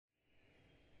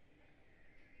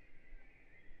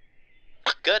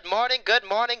Good morning, good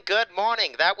morning, good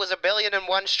morning. That was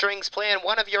 1,000,001 Strings playing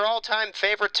one of your all-time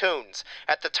favorite tunes.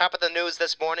 At the top of the news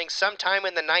this morning, sometime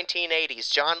in the 1980s,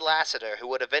 John Lasseter, who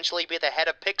would eventually be the head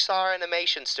of Pixar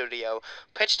Animation Studio,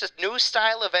 pitched a new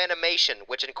style of animation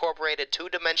which incorporated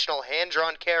two-dimensional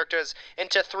hand-drawn characters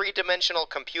into three-dimensional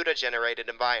computer-generated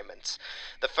environments.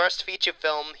 The first feature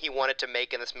film he wanted to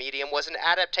make in this medium was an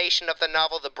adaptation of the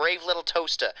novel The Brave Little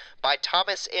Toaster by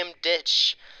Thomas M.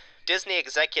 Ditch. Disney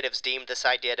executives deemed this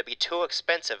idea to be too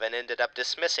expensive and ended up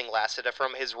dismissing Lasseter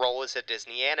from his role as a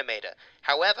Disney animator.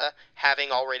 However,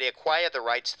 having already acquired the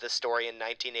rights to the story in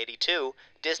 1982,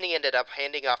 Disney ended up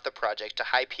handing off the project to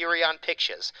Hyperion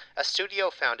Pictures, a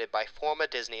studio founded by former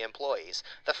Disney employees.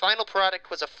 The final product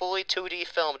was a fully 2D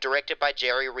film directed by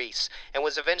Jerry Reese and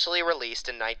was eventually released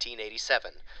in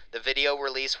 1987. The video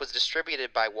release was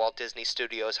distributed by Walt Disney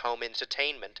Studios Home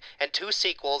Entertainment, and two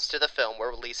sequels to the film were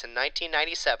released in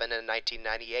 1997 and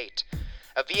 1998.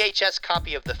 A VHS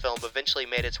copy of the film eventually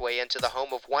made its way into the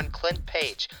home of one Clint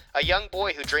Page, a young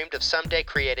boy who dreamed of someday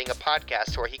creating a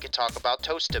podcast where he could talk about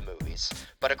toaster movies.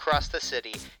 But across the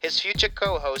city, his future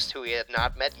co-host, who he had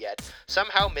not met yet,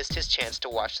 somehow missed his chance to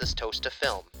watch this toaster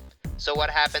film. So what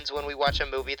happens when we watch a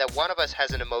movie that one of us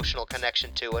has an emotional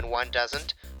connection to and one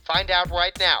doesn't? Find out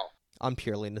right now. On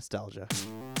Purely Nostalgia.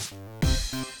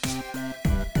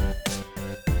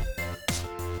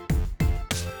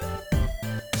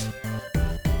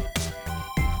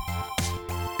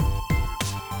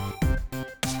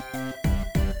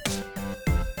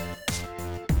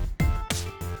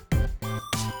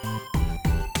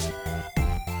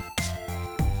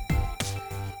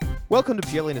 Welcome to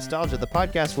Purely Nostalgia, the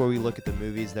podcast where we look at the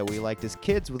movies that we liked as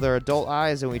kids with our adult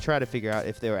eyes and we try to figure out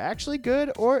if they were actually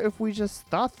good or if we just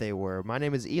thought they were. My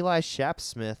name is Eli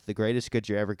Shapsmith, the greatest good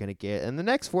you're ever going to get, and the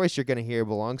next voice you're going to hear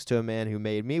belongs to a man who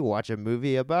made me watch a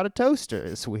movie about a toaster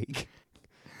this week.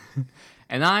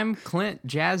 And I'm Clint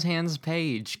Jazz Hands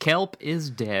Page. Kelp is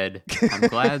dead.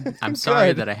 I'm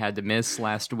sorry that I had to miss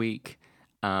last week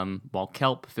while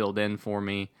Kelp filled in for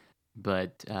me.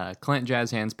 But Clint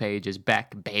Jazz Hands Page is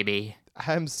back, baby.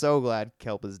 I'm so glad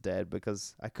Kelp is dead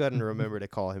because I couldn't remember to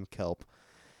call him Kelp.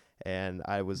 And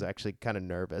I was actually kind of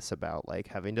nervous about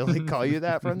having to call you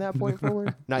that from that point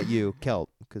forward. Not you, Kelp,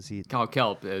 because he call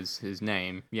Kelp as his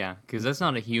name. Yeah, because that's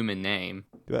not a human name.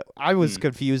 I was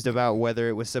confused about whether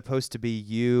it was supposed to be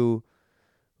you,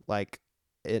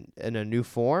 in a new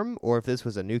form, or if this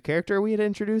was a new character we had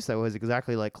introduced that was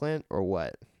exactly like Clint, or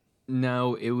what.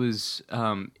 No, it was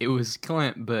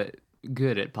Clint, but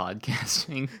good at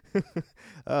podcasting.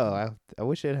 Oh, I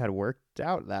wish it had worked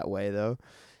out that way, though.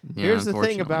 Yeah, here's the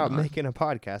thing about not. making a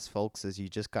podcast, folks, is you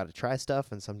just got to try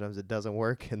stuff, and sometimes it doesn't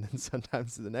work, and then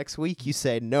sometimes the next week you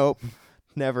say, nope,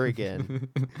 never again.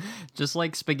 Just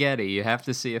like spaghetti, you have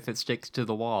to see if it sticks to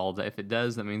the wall. If it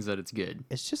does, that means that it's good.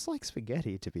 It's just like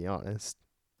spaghetti, to be honest.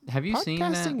 Have you seen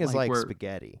that? Podcasting is like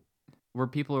spaghetti. Where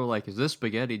people are like, is this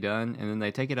spaghetti done? And then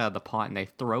they take it out of the pot and they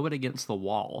throw it against the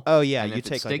wall. Oh, yeah. And you if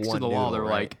take it sticks one to the wall, they're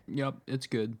right? like, yep, it's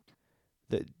good.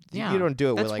 You don't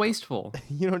do it that's with wasteful.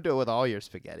 You don't do it with all your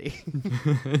spaghetti.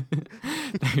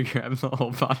 You grab the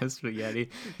whole pot of spaghetti.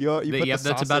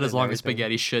 That's about as long as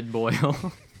spaghetti should boil.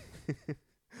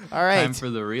 All right. Time for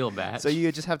the real batch. So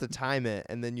you just have to time it,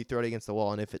 and then you throw it against the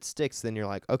wall, and if it sticks, then you're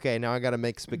like, okay, now I got to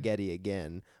make spaghetti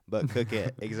again, but cook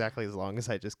it exactly as long as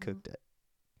I just cooked it.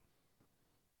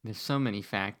 There's so many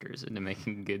factors into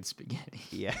making good spaghetti.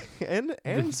 Yeah, and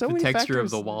so the many texture factors of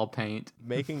the wall paint.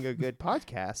 Making a good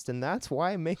podcast, and that's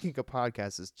why making a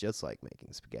podcast is just like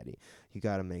making spaghetti. You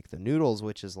got to make the noodles,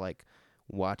 which is like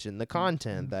watching the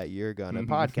content that you're going to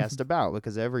podcast about,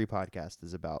 because every podcast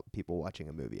is about people watching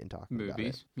a movie and talking about it.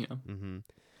 Movies, yeah. Mm-hmm.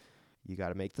 You got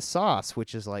to make the sauce,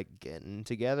 which is like getting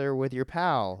together with your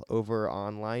pal over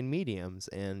online mediums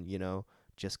and,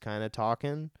 just kind of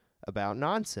talking about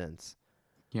nonsense.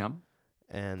 Yep.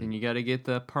 And then you got to get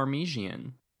the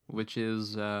Parmesan, which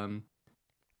is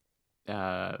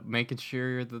making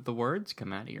sure that the words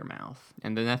come out of your mouth.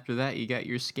 And then after that, you got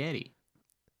your sketty.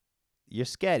 Your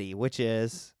sketty, which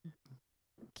is...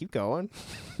 Keep going.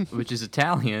 Which is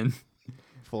Italian.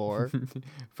 For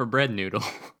bread noodle.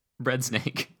 Bread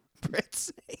snake. Bread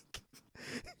snake.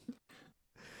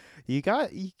 You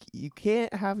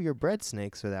can't have your bread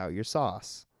snakes without your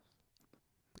sauce.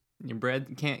 Your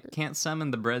bread can't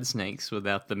summon the bread snakes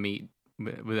without the meat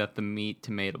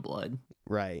tomato blood.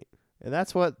 Right. And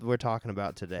that's what we're talking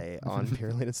about today on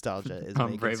Purely Nostalgia. Is on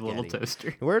making Brave spaghetti. Little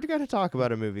Toaster. We're going to talk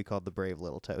about a movie called The Brave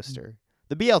Little Toaster.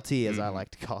 The BLT, as I like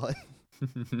to call it.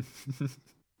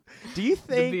 Do you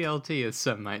think... The BLT, as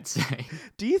some might say.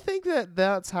 Do you think that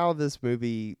that's how this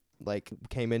movie like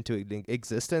came into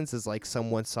existence is like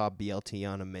someone saw BLT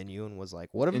on a menu and was like,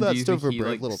 what if And do that you stood think for he,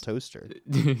 Brave like, Little Toaster?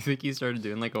 Do you think he started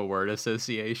doing like a word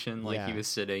association? Like Yeah. he was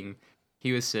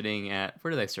sitting at,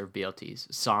 where do they serve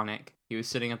BLTs? Sonic. He was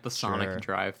sitting at the Sonic Sure.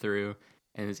 drive-through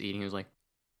and was eating. He was like,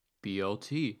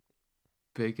 BLT,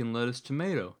 bacon, lettuce,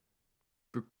 tomato,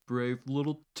 Brave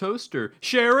Little Toaster.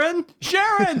 Sharon.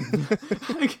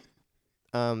 Like,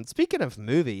 Speaking of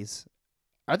movies,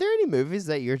 are there any movies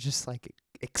that you're just like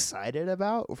excited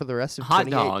about for the rest of Hot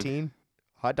Dog. 2018?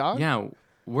 Hot Dog? yeah,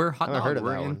 we're hot Haven't dog. heard of We're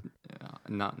that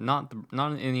in, one.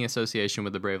 not in any association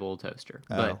with the Brave Little Toaster,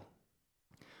 but Oh.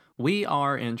 we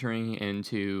are entering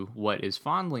into what is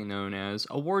fondly known as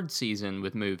award season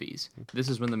with movies. This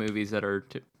is when the movies that are...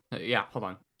 yeah, hold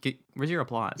on. Where's your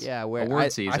applause? Yeah, where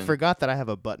award season. I forgot that I have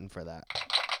a button for that.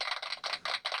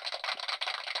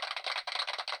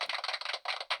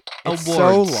 It's so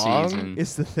Award long season.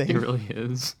 is the thing. It really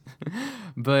is.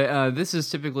 But this is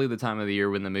typically the time of the year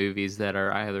when the movies that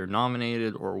are either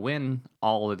nominated or win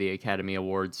all of the Academy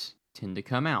Awards tend to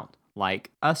come out.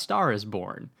 Like A Star is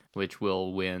Born, which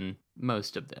will win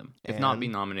most of them, if not be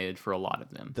And nominated for a lot of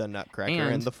them. The Nutcracker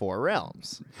And- and the Four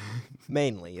Realms.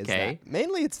 Mainly is Okay. that.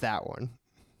 Mainly it's that one.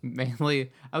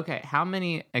 Mainly, okay, how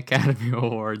many Academy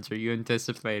Awards are you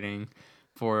anticipating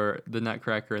for the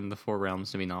Nutcracker and the Four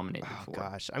Realms to be nominated Oh for?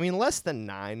 gosh. I mean less than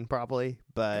 9 probably,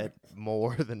 but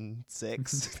more than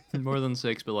 6. More than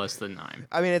 6, but less than 9.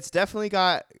 I mean it's definitely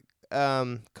got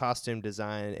costume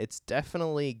design. It's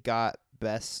definitely got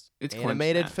best It's clinched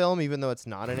animated that. film, even though it's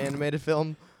not an animated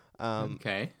film.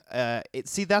 Okay.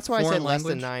 That's why I Foreign said less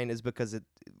than language? 9 is because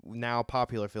now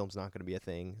popular film's not going to be a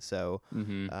thing. So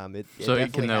Mm-hmm. it So it definitely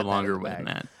can no had that in longer the win bag.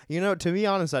 that. You know, to be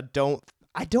honest, I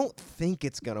don't think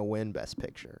it's gonna win Best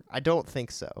Picture. I don't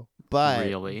think so. But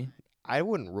Really? I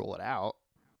wouldn't rule it out.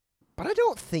 But I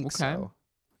don't think Okay. so.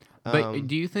 But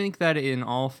do you think that in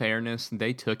all fairness,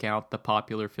 they took out the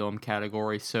popular film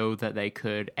category so that they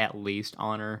could at least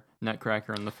honor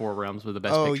Nutcracker and the Four Realms with the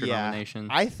Best Picture nomination?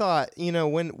 I thought,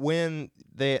 when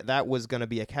that was gonna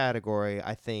be a category,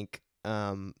 I think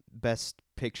Best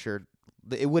Picture,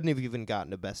 it wouldn't have even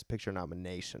gotten a Best Picture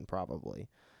nomination probably.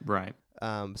 Right.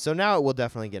 So now it will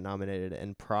definitely get nominated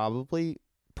and probably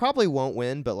won't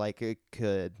win, but like it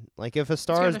could. Like if A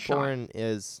Star give it is a shot. Born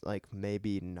is like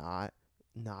maybe not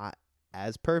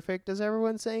as perfect as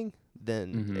everyone's saying,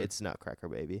 then Mhm. it's Nutcracker,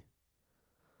 baby.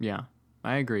 Yeah,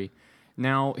 I agree.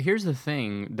 Now, here's the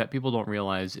thing that people don't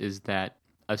realize is that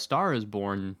A Star is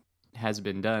Born has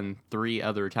been done 3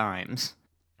 other times.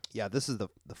 Yeah, this is the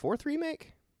fourth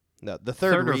remake? No, the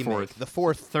third or remake. fourth. The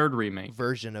fourth Third remake.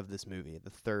 version of this movie. The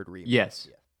third remake. Yes.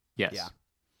 Yeah. Yes. Yeah.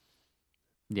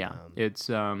 Yeah. Um, It's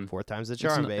Fourth time's the it's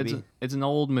charm, an, baby. it's an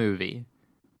old movie.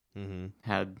 Mm-hmm.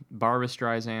 Had Barbra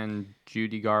Streisand,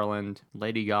 Judy Garland,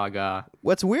 Lady Gaga.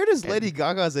 What's weird is Lady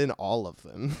Gaga's in all of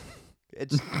them.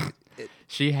 It's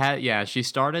She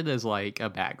started as like a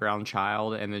background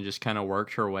child and then just kind of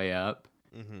worked her way up.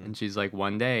 Mhm. And she's like,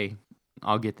 one day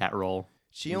I'll get that role.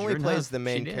 She And only sure plays enough, the she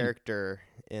main did. character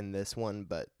in this one,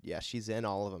 but yeah, she's in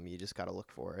all of them. You just got to look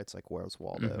for her. It's like, where's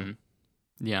Waldo? Mhm.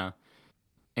 Yeah.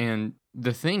 And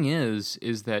the thing is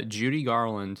that Judy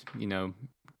Garland,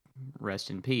 rest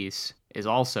in peace, is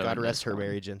also God in rest this her one.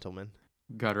 merry gentleman.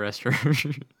 God rest her.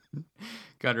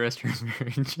 God rest her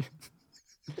marriage.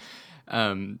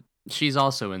 She's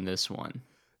also in this one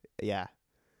Yeah.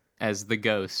 as the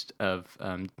ghost of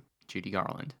Judy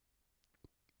Garland.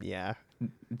 Yeah.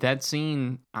 That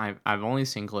scene, I've only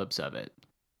seen clips of it,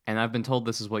 and I've been told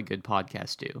this is what good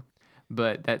podcasts do.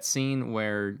 But that scene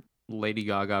where Lady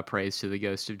Gaga prays to the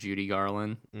ghost of Judy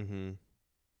Garland, Mm-hmm.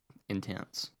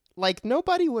 intense. Like,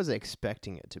 nobody was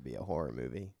expecting it to be a horror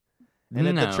movie. And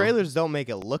the No. trailers don't make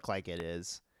it look like it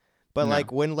is. But, No.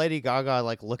 like, when Lady Gaga,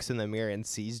 like, looks in the mirror and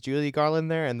sees Julie Garland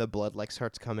there and the blood, like,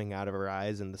 starts coming out of her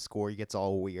eyes and the score gets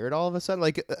all weird all of a sudden.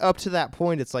 Like, up to that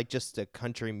point, it's, like, just a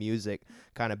country music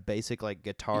kind of basic, like,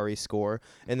 guitar-y score.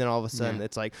 And then all of a sudden, Yeah.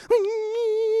 it's like...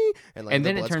 And, like, And the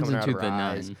then it blood's turns coming out into of her The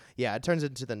eyes. Nun. Yeah, it turns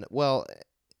into the... Well,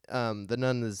 The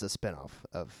Nun is a spinoff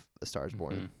of A Star is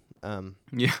Born.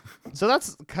 Yeah. So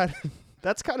that's kind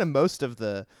of most of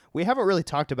the. We haven't really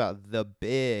talked about the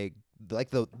big,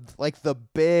 the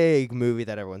big movie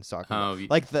that everyone's talking Oh, about,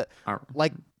 like the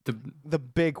the the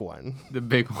big one. the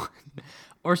big one,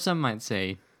 or some might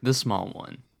say the small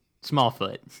one,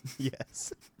 Smallfoot.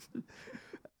 Yes.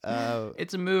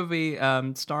 It's a movie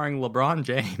starring LeBron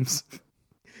James.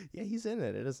 Yeah, he's in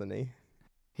it, isn't he?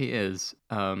 He is,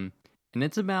 and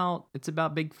it's about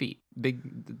big feet, the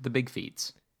big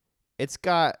feats.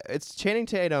 It's Channing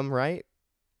Tatum, right?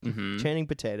 Mm-hmm. Channing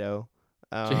Potato.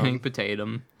 Channing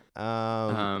Tatum.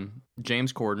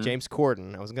 James Corden. James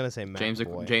Corden. I was gonna say James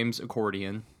McAvoy. James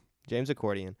Accordion. James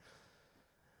Accordion.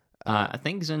 I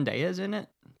think Zendaya's in it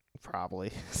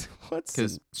Probably. What's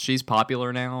because she's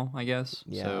popular now, I guess.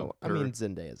 yeah? So I mean,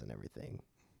 Zendaya's and everything.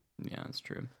 yeah, that's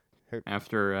true. Her-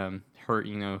 After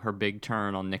her, her big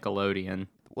turn on Nickelodeon,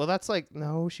 Well, that's like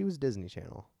no. She was Disney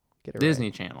Channel. Get it Disney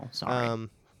right. Channel. Sorry.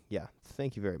 Yeah.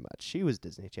 Thank you very much. She was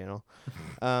Disney Channel.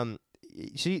 That's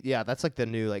like the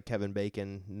new like Kevin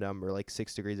Bacon number, like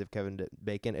 6 degrees of Kevin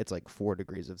Bacon. It's like 4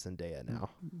 degrees of Zendaya now.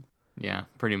 Yeah,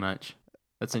 pretty much.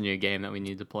 That's a new game that we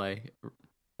need to play.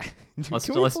 Let's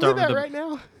Can we start play with that the right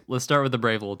now? Let's start with the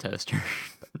Brave Little Toaster.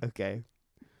 Okay.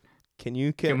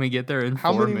 Can Can we get there in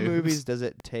how 4 many moves? movies does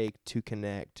it take to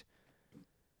connect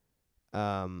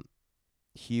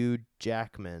Hugh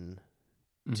Jackman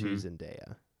to Mhm.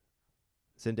 Zendaya?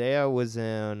 Zendaya was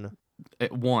in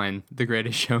One, The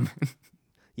Greatest Showman.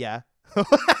 yeah.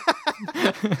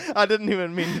 I didn't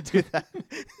even mean to do that.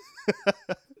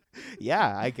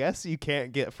 Yeah, I guess you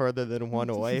can't get further than one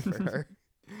away for her.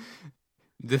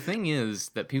 The thing is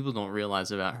that people don't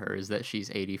realize about her is that she's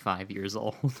 85 years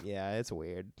old. Yeah, it's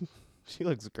weird. She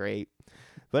looks great.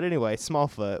 But anyway,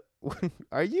 Smallfoot,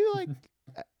 are you like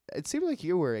it seemed like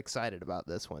you were excited about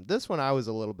this one. This one I was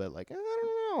a little bit like, I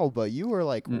don't know, but you were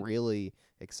like really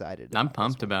excited. I'm about this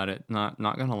pumped one. about it. Not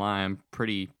gonna lie, I'm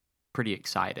pretty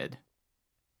excited.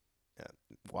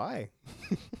 Why?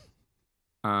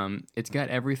 It's got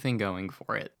everything going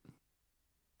for it.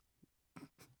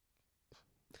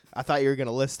 I thought you were going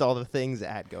to list all the things it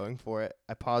had going for it.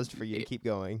 I paused for you to It- keep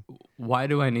going. Why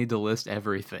do I need to list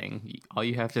everything? All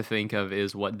you have to think of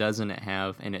is what doesn't it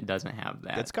have, and it doesn't have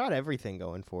that. It's got everything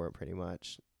going for it pretty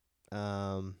much.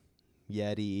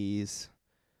 Yetis.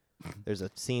 There's a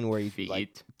scene where he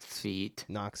like feet.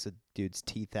 knocks a dude's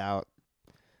teeth out.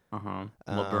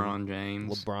 LeBron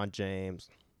James. LeBron James.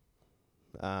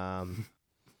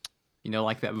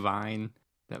 Like that Vine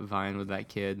with that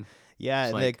kid. Yeah, It's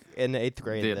in, like in the 8th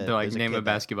grade. They're like there's name a kid that-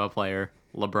 basketball player,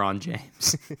 LeBron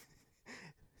James.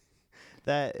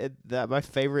 That my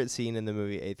favorite scene in the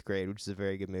movie 8th grade, which is a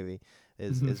very good movie,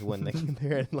 is when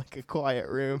they're in like a quiet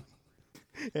room,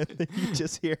 and then you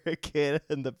just hear a kid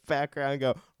in the background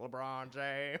go, "LeBron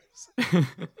James."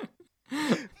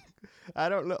 I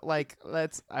don't know, like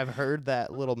I've heard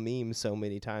that little meme so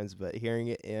many times, but hearing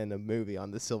it in a movie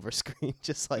on the silver screen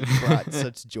just like brought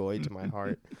such joy to my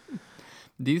heart.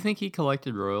 Do you think he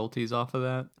collected royalties off of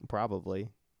that? Probably.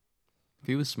 If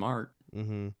he was smart,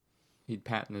 Mm-hmm. he'd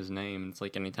patent his name. It's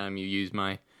like anytime you use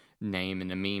my name in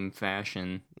a meme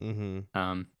fashion,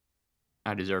 Mm-hmm.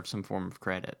 I deserve some form of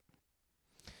credit.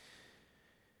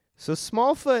 So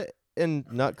Smallfoot and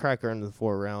Nutcracker into the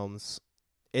Four Realms,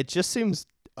 it just seems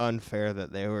unfair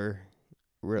that they were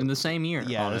In the same year,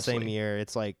 yeah, honestly. the same year.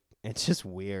 It's like it's just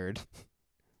weird.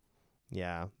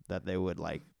 Yeah, that they would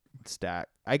like stack.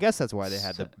 I guess that's why they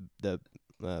had the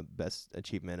best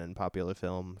achievement in popular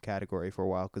film category for a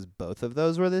while, because both of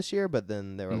those were this year. But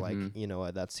then they were like, you know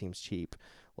what, that seems cheap.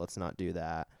 Let's not do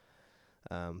that.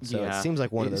 So it Yeah. seems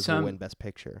like one of those will win Best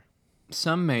Picture.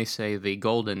 Some may say the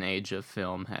golden age of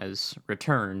film has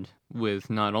returned with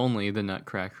not only The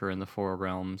Nutcracker and the Four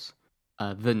Realms,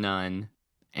 The Nun,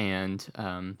 and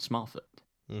Smallfoot.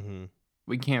 Mm-hmm.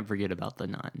 We can't forget about The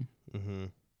Nun. Mm-hmm.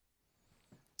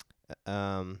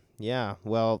 Yeah.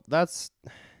 Well, that's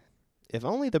if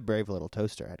only The Brave Little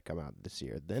Toaster had come out this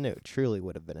year, then it truly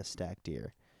would have been a stacked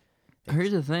year.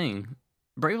 Here's the thing.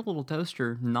 Brave Little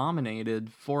Toaster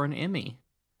nominated for an Emmy.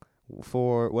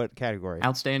 For what category?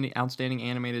 Outstanding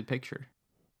animated picture.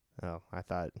 Oh, I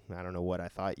don't know what I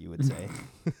thought you would say.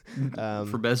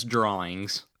 For best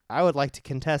drawings. I would like to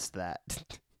contest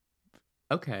that.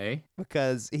 Okay.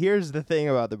 Because here's the thing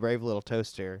about The Brave Little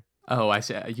Toaster. Oh, I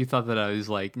see. You thought that I was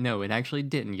like, no, it actually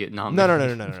didn't get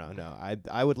nominated. No.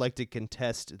 I would like to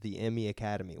contest the Emmy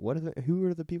Academy. Who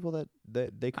are the people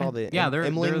that they call the they're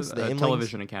Emlings? the Emlings?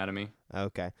 Television Academy.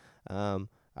 Okay.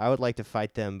 I would like to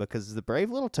fight them because The Brave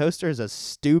Little Toaster is a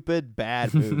stupid,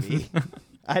 bad movie.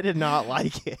 I did not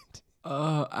like it.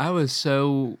 I was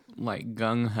so like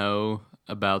gung ho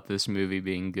about this movie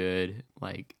being good.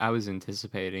 Like I was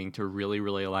anticipating to really,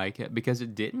 really like it because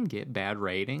it didn't get bad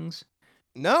ratings.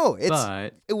 No,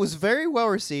 But it was very well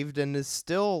received and is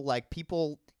still like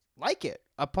people like it.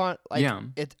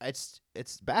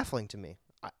 It's baffling to me.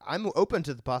 I'm open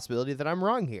to the possibility that I'm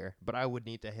wrong here, but I would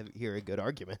need to hear a good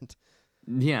argument.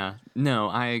 yeah, no,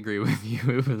 I agree with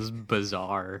you. It was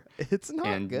bizarre. It's not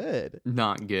And good.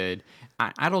 Not good.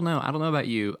 I don't know. I don't know about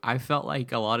you. I felt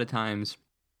like a lot of times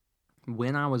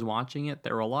when I was watching it,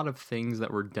 there were a lot of things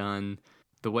that were done,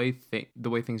 the way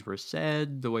things were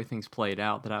said, the way things played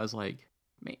out, that I was like,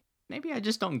 maybe I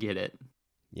just don't get it.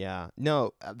 Yeah.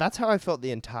 No, that's how I felt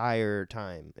the entire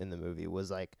time in the movie was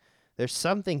like there's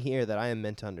something here that I am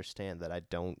meant to understand that I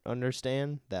don't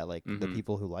understand that like the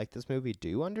people who like this movie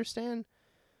do understand.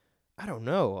 I don't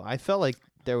know. I felt like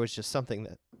there was just something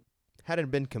that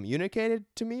hadn't been communicated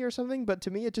to me or something, but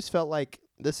to me it just felt like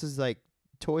this is like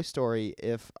Toy Story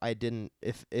if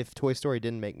Toy Story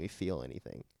didn't make me feel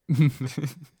anything.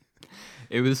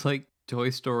 It was like Toy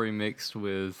Story mixed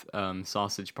with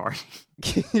Sausage Party.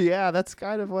 Yeah, that's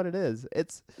kind of what it is.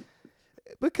 It's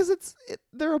because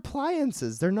they're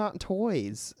appliances. They're not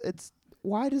toys. It's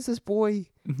why does this boy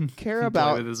care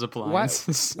about with his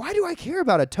appliances? Why do I care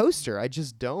about a toaster? I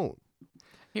just don't.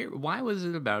 Here, why was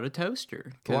it about a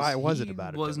toaster? Why was it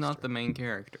about a toaster? Was not toaster? the main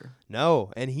character.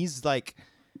 No, and he's like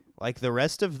the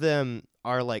rest of them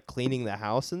are like cleaning the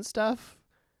house and stuff.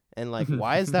 And like,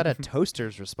 why is that a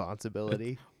toaster's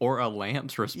responsibility? Or a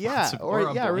lamp's responsibility? Yeah, or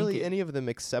a yeah, really blanket. any of them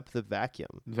except the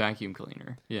vacuum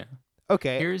Cleaner. Yeah.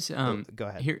 Okay. Here's go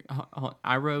ahead. Here,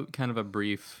 I wrote kind of a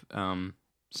brief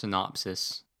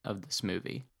synopsis of this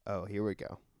movie. Oh, here we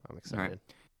go. I'm excited. All right.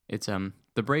 It's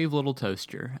The Brave Little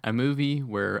Toaster, a movie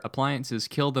where appliances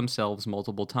kill themselves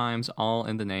multiple times, all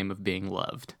in the name of being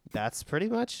loved. That's pretty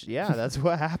much, yeah, that's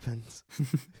what happens.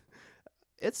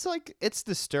 It's like, it's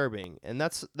disturbing, and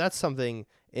that's something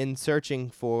in searching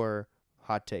for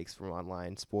hot takes from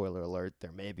online, spoiler alert,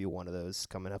 there may be one of those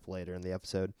coming up later in the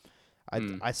episode.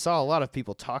 I saw a lot of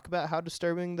people talk about how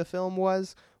disturbing the film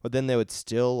was, but then they would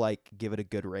still like give it a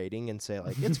good rating and say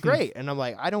like it's great, and I'm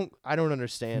like I don't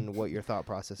understand what your thought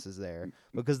process is there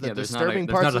because the disturbing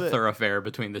parts there's not of a it, thoroughfh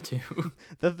between the two.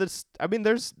 I mean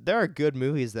there are good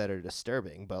movies that are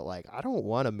disturbing, but like I don't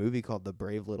want a movie called The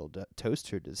Brave Little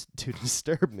Toaster to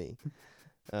disturb me.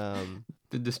 The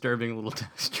Disturbing Little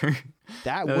Toaster.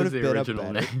 That would have the been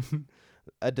original name.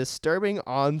 A disturbing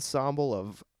ensemble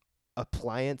of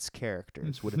appliance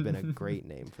characters would have been a great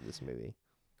name for this movie.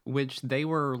 Which they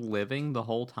were living the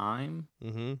whole time.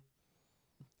 Mm-hmm.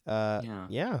 Yeah.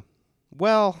 Yeah.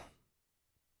 Well,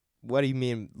 what do you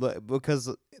mean?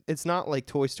 Because it's not like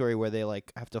Toy Story where they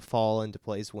like have to fall into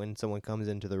place when someone comes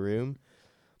into the room.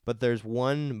 But there's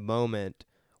one moment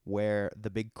where the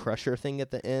big crusher thing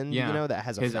at the end, you know, that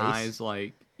has a his face. eyes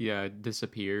like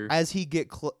disappear As he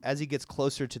gets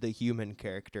closer to the human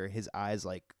character, his eyes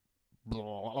like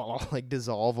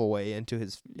dissolve away into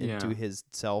his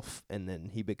self, and then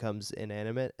he becomes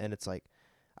inanimate, and it's like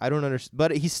I don't understand,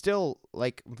 but he's still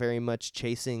like very much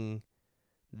chasing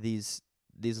these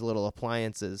little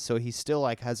appliances, so he still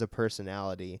like has a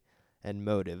personality and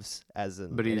motives as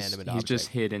an inanimate object. He's just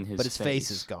hid in his but his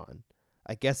face is gone.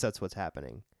 I guess that's what's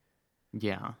happening.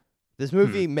 Yeah. This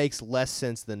movie makes less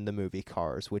sense than the movie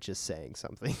Cars, which is saying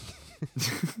something.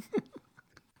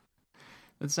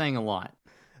 That's saying a lot.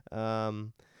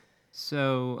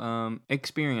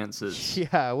 Experiences.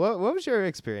 Yeah, what was your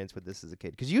experience with this as a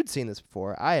kid? Because you'd seen this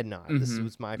before. I had not. This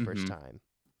was my first time.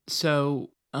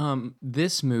 So,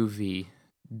 this movie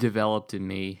developed in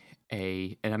me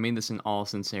and I mean this in all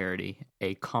sincerity,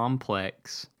 a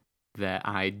complex that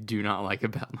I do not like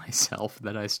about myself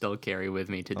that I still carry with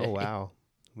me today. Oh, wow.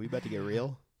 We about to get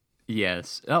real?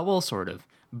 Yes. Well, sort of.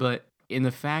 But in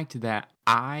the fact that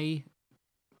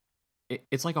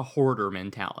it's like a hoarder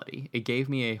mentality. It gave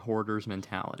me a hoarder's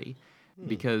mentality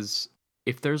because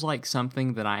if there's like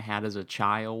something that I had as a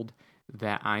child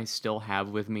that I still have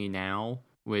with me now,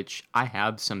 which I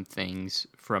have some things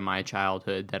from my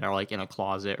childhood that are like in a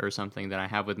closet or something that I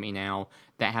have with me now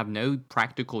that have no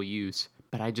practical use,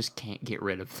 but I just can't get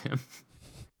rid of them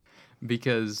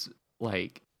because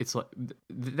like it's like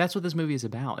that's what this movie is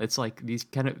about. It's like these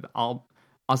kind of all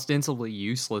ostensibly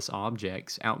useless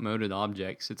objects, outmoded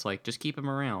objects. It's like, just keep them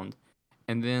around.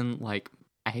 And then, like,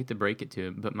 I hate to break it to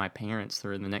them, but my parents,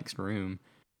 they're in the next room.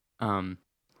 So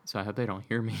I hope they don't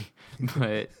hear me.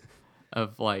 But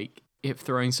of, like, if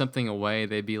throwing something away,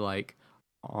 they'd be like,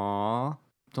 aw,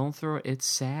 don't throw it. It's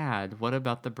sad. What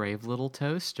about the brave little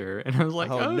toaster? And I was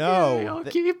like, okay, no. I'll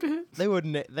keep it. They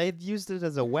wouldn't. They'd used it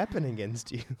as a weapon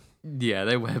against you. Yeah,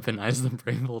 they weaponized the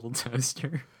brave little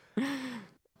toaster.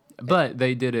 But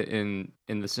they did it in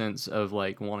the sense of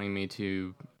like wanting me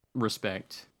to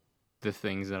respect the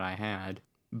things that I had,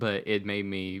 but it made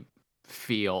me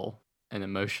feel an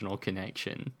emotional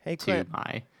connection to Clint,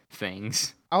 my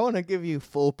things. I want to give you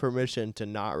full permission to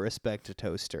not respect a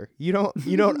toaster. You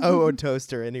don't owe a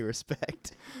toaster any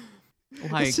respect.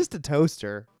 Like, it's just a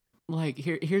toaster. Like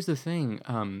here's the thing.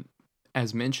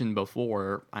 As mentioned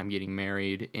before, I'm getting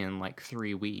married in like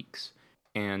 3 weeks.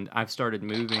 And I've started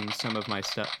moving some of my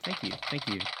stuff. Thank you.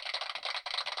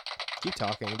 Keep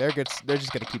talking. They're just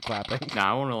gonna keep clapping. No,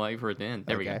 I want to like for it to end.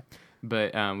 There we go.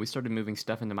 But we started moving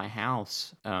stuff into my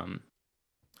house.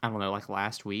 I don't know, like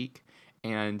last week,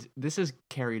 and this is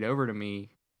carried over to me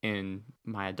in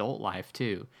my adult life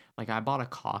too. Like I bought a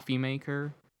coffee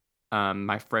maker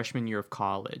my freshman year of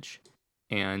college,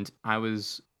 and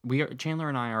Chandler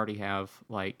and I already have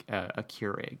like a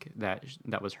Keurig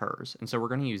that was hers, and so we're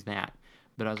gonna use that.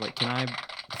 But I was like, can I?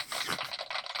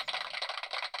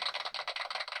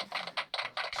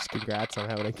 Just congrats on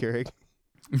having a Keurig.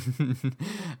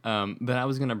 But I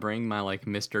was gonna bring my like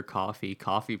Mr.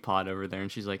 Coffee pot over there,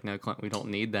 and she's like, "No, Clint, we don't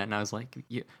need that." And I was like,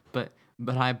 "Yeah, but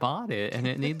I bought it, and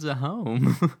it needs a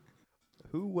home."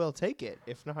 Who will take it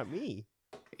if not me?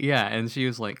 Yeah, and she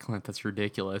was like, "Clint, that's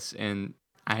ridiculous," and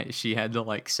she had to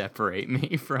like separate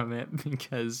me from it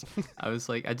because I was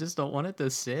like, I just don't want it to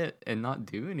sit and not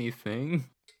do anything.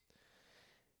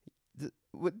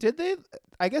 Did they?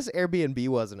 I guess Airbnb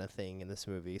wasn't a thing in this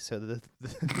movie, so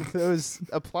those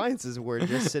appliances were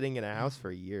just sitting in a house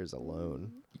for years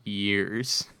alone.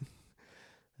 Years.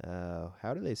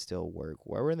 How do they still work?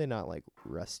 Why were they not like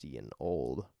rusty and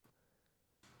old?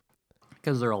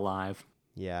 Because they're alive.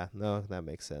 Yeah, no, that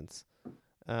makes sense.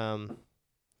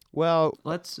 Well,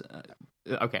 let's.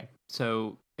 Okay,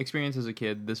 so experience as a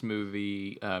kid. This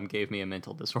movie gave me a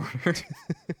mental disorder.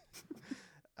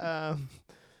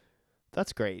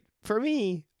 That's great. For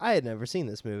me, I had never seen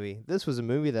this movie. This was a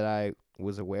movie that I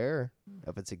was aware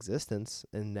of its existence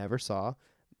and never saw.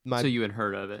 So you had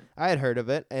heard of it? I had heard of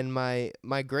it, and my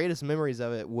greatest memories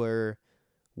of it were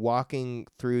walking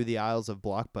through the aisles of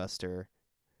Blockbuster.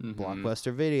 Mm-hmm.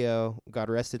 Blockbuster Video, God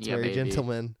rest its merry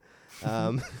gentlemen,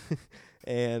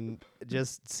 and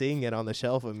just seeing it on the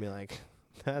shelf and be like,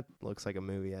 that looks like a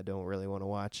movie I don't really want to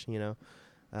watch, you know?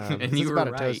 And you were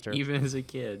about right, a toaster. Even as a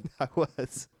kid. I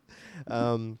was.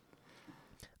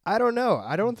 I don't know.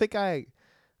 I don't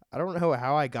know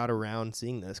how I got around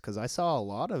seeing this, because I saw a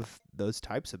lot of those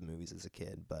types of movies as a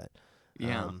kid, but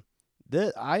yeah.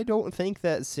 I don't think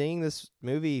that seeing this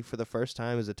movie for the first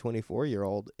time as a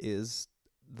 24-year-old is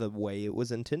the way it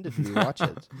was intended to watch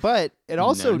it. But it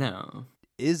also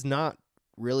is not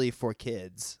really for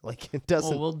kids. Like, it doesn't.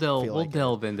 Well, we'll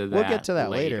delve into that. We'll get to that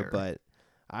later, but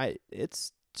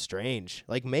it's strange.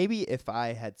 Like, maybe if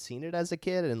I had seen it as a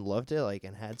kid and loved it, like,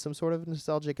 and had some sort of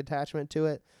nostalgic attachment to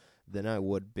it, then I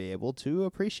would be able to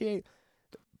appreciate.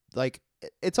 Like,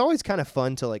 it's always kind of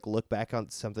fun to like look back on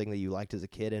something that you liked as a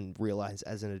kid and realize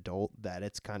as an adult that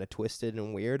it's kind of twisted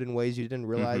and weird in ways you didn't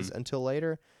realize until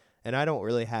later. And I don't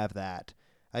really have that.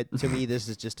 To me, this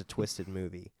is just a twisted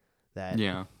movie that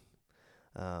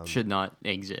should not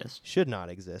exist. Should not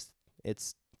exist.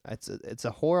 It's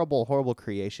a horrible, horrible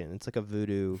creation. It's like a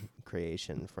voodoo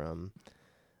creation from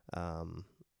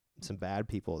some bad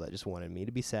people that just wanted me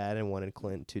to be sad and wanted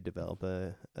Clint to develop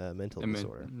a mental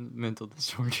disorder. Mental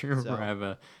disorder where I have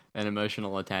an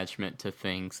emotional attachment to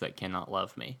things that cannot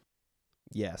love me.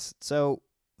 Yes. So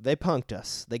they punked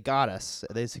us. They got us.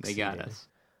 They succeeded. They got us.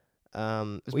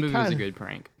 This movie was a good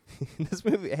prank. This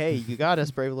movie, hey, you got us,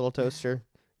 Brave Little Toaster.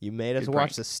 You made us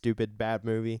watch this stupid bad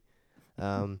movie.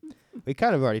 We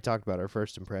kind of already talked about our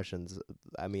first impressions.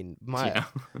 I mean, my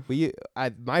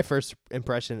first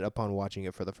impression upon watching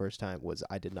it for the first time was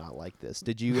I did not like this.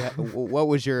 Did you? What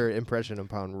was your impression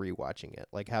upon rewatching it?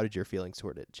 Like, how did your feelings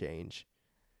toward it change?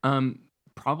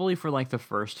 Probably for like the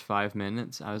first 5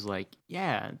 minutes, I was like,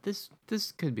 yeah, this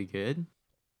could be good,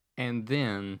 and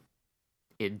then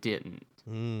it didn't.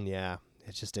 Yeah,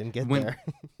 it just didn't get there.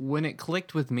 When it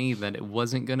clicked with me that it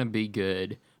wasn't gonna be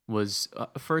good was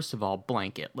first of all,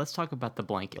 Blanket. Let's talk about the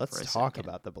blanket. Let's talk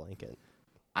about the blanket.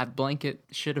 Blanket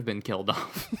should have been killed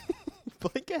off.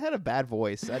 Blanket had a bad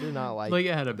voice. I did not like.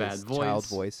 Blanket had a bad voice. Child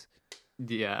voice.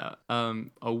 Yeah.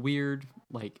 A weird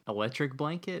like electric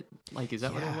blanket. Like, is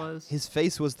that what it was? His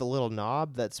face was the little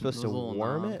knob that's supposed to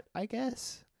warm it, I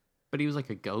guess. But he was like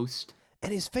a ghost.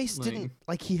 And his face didn't,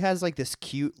 like, he has, like, this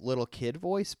cute little kid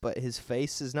voice, but his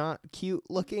face is not cute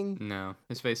looking. No,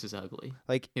 his face is ugly.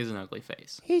 Like, he has an ugly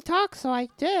face. He talks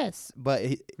like this. But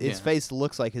his face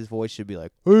looks like his voice should be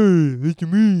like, hey, it's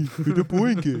me, the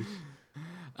blanket.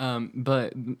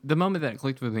 But the moment that it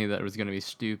clicked with me that it was going to be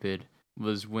stupid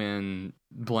was when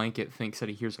Blanket thinks that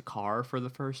he hears a car for the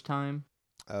first time.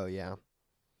 Oh, yeah.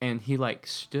 And he, like,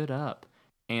 stood up.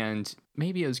 And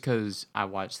maybe it was because I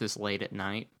watched this late at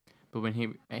night. But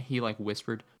when he like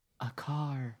whispered, a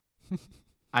car,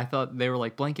 I thought they were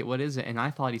like, Blanket, what is it? And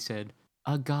I thought he said,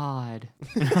 a god.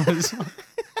 And I was like,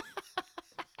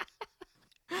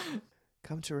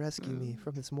 come to rescue me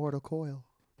from this mortal coil.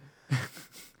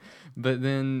 But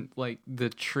then, like, the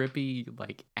trippy,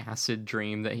 like, acid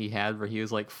dream that he had where he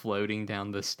was, like, floating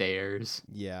down the stairs.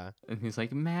 Yeah. And he's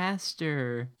like,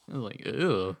 Master. I was like,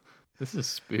 ew. This is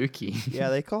spooky. Yeah,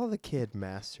 they call the kid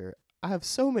Master. I have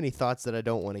so many thoughts that I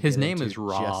don't want to His get name into is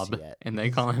Rob, just yet. and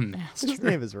they call him Master. His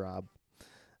name is Rob.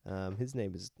 His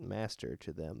name is Master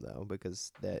to them, though,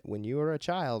 because that when you are a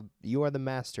child, you are the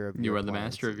master of You your are the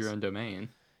master of your appliances. own domain.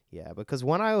 Yeah, because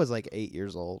when I was like 8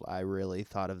 years old, I really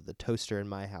thought of the toaster in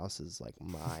my house as like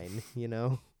mine, you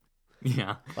know?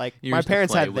 Yeah. Like Yours my to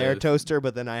parents play had their with. toaster,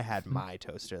 but then I had my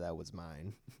toaster that was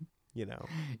mine, you know?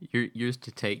 You're yours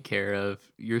to take care of.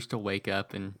 Yours to wake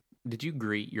up and did you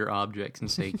greet your objects and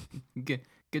say,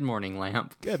 "Good morning,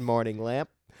 lamp. Good morning, lamp.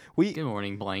 Good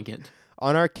morning, blanket."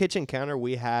 On our kitchen counter,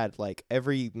 we had like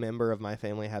every member of my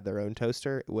family had their own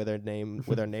toaster with their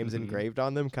names engraved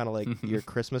on them, kind of like your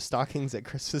Christmas stockings at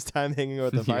Christmas time hanging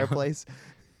over the Yeah. fireplace.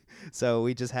 So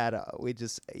we just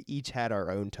each had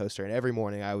our own toaster, and every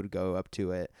morning I would go up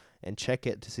to it and check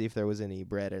it to see if there was any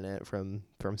bread in it from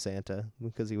Santa,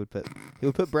 because he would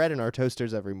put bread in our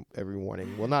toasters every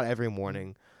morning. Well, not every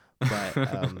morning, but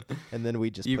and then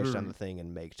we just You push were- on the thing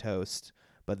and make toast.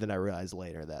 But then I realized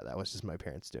later that was just my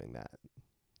parents doing that.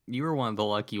 You were one of the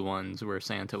lucky ones where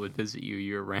Santa would visit you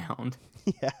year round.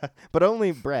 Yeah, but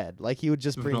only bread. Like he would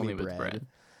just bring Only me with bread.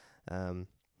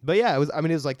 But yeah, it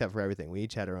was like that for everything. We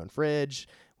each had our own fridge.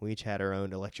 We each had our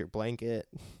own electric blanket.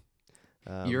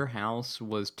 Your house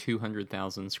was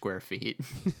 200,000 square feet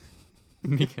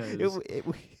because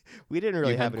we didn't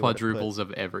really you have had anywhere to put- quadruples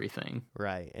of everything.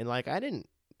 right, and like I didn't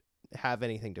have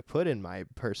anything to put in my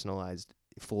personalized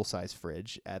full-size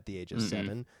fridge at the age of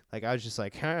 7. Like I was just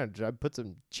like, did I put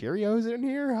some Cheerios in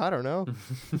here? I don't know.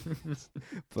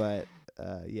 But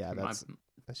yeah, that's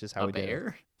just how A we did it.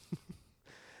 bear?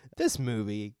 This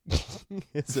movie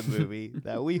is a movie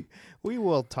that we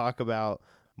will talk about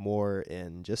more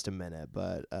in just a minute,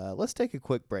 but let's take a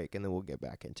quick break and then we'll get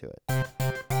back into it.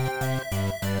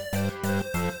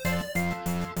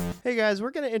 Hey guys, we're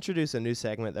going to introduce a new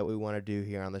segment that we want to do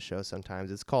here on the show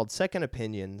sometimes. It's called Second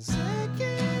Opinions.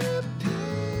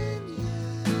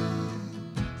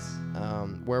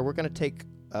 Where we're going to take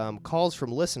calls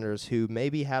from listeners who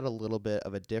maybe had a little bit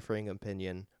of a differing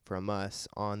opinion from us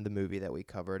on the movie that we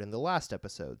covered in the last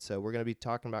episode. So we're going to be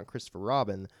talking about Christopher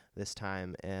Robin this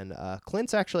time, and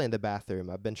Clint's actually in the bathroom.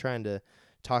 I've been trying to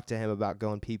talk to him about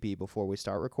going pee-pee before we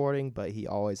start recording, but he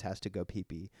always has to go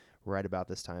pee-pee right about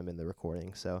this time in the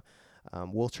recording. So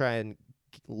we'll try and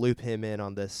loop him in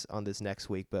on this next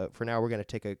week, but for now we're going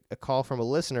to take a call from a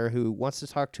listener who wants to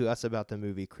talk to us about the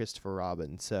movie Christopher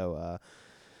Robin. So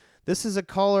this is a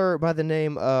caller by the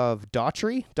name of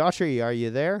Daughtry. Daughtry, are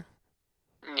you there?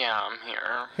 Yeah, I'm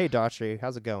here. Hey Daughtry,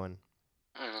 how's it going?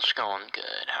 It's going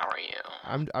good. How are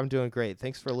you? I'm doing great.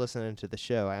 Thanks for listening to the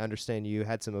show. I understand you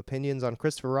had some opinions on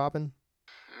Christopher Robin.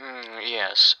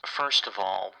 Yes. First of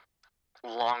all,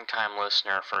 long-time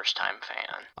listener, first-time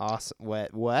fan. Awesome.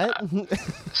 What?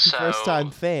 So, First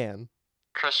time fan.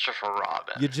 Christopher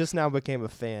Robin. You just now became a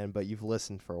fan, but you've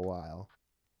listened for a while.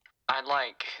 I'd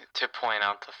like to point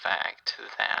out the fact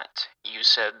that you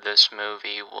said this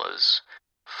movie was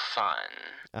fun.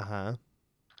 Uh-huh.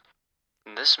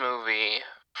 This movie,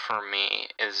 for me,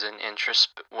 is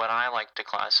what I like to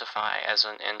classify as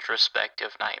an introspective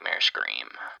nightmare scream.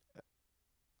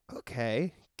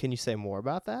 Okay. Can you say more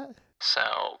about that?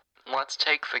 So, let's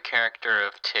take the character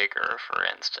of Tigger, for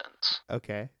instance.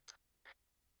 Okay.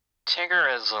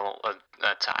 Tigger is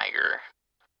a tiger.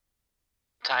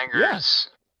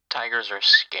 Tigers are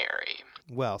scary.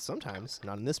 Well, sometimes.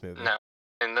 Not in this movie. No,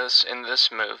 in this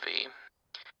movie,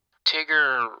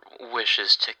 Tigger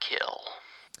wishes to kill.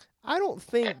 I don't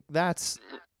think that's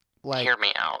like... Hear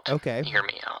me out. Okay. Hear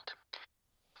me out.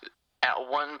 At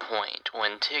one point,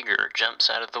 when Tigger jumps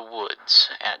out of the woods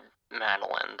at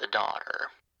Madeline, the daughter,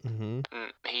 Mm-hmm.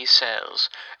 he says,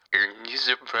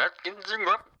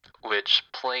 which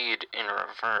played in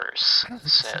reverse I don't think he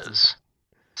says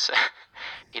says,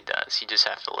 he does, you just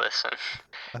have to listen.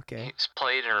 Okay. It's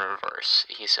played in reverse.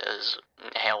 He says,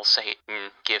 "Hail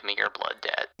Satan, give me your blood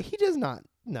debt." He does not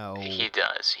know. He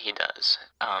does.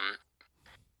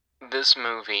 This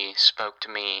movie spoke to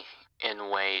me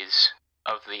in ways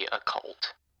of the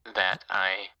occult that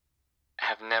I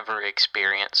have never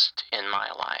experienced in my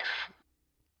life.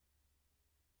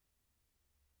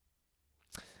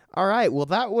 All right. Well,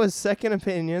 that was Second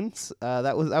Opinions.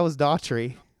 That was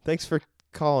Daughtry. Thanks for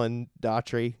calling,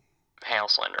 Daughtry. Hail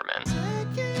Slenderman.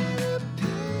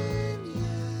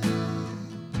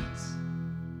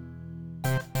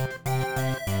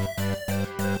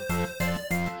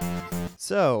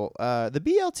 So, the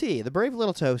BLT, the Brave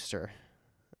Little Toaster.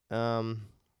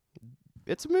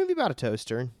 It's a movie about a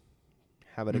toaster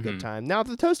having a good Mhm. time. Now,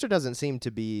 the toaster doesn't seem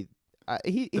to be.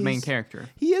 The main character.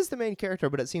 He is the main character,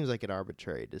 but it seems like an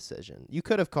arbitrary decision. You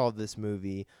could have called this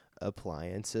movie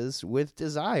Appliances with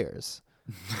Desires.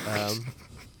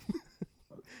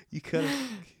 You could have.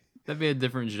 That'd be a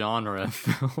different genre of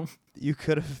film. You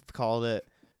could have called it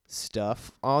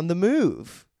Stuff on the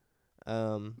Move.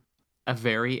 A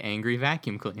very angry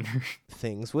vacuum cleaner.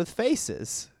 Things with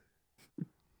Faces.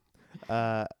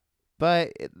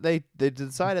 But they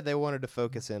decided they wanted to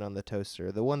focus in on the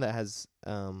toaster, the one that has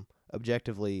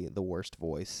objectively the worst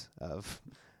voice of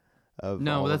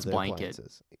No, all that's of the Blanket.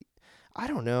 appliances. I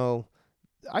don't know.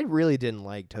 I really didn't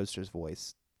like Toaster's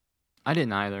voice. I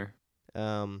didn't either.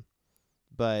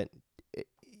 But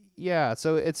yeah,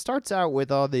 so it starts out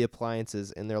with all the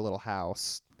appliances in their little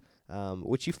house,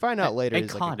 which you find out later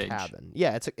is cottage. like a cabin.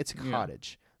 Yeah, it's a Yeah.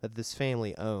 cottage that this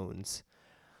family owns.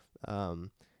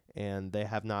 And they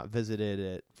have not visited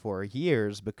it for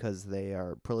years because they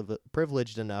are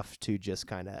privileged enough to just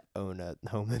kind of own a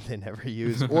home that they never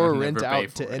use or rent Never pay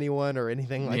out for to it. anyone or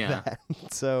anything like Yeah. that.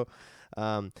 So,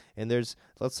 and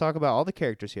let's talk about all the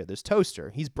characters here. There's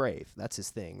Toaster. He's brave. That's his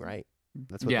thing, right?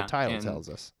 That's what Yeah, the title and- tells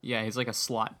us. Yeah, he's like a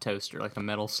slot toaster, like a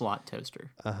metal slot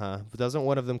toaster. Doesn't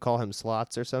one of them call him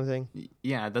Slots or something?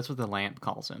 Yeah, that's what the lamp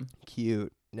calls him.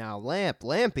 Cute. Now,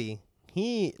 Lampy.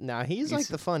 He's like He's-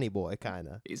 the funny boy, kind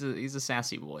of. He's a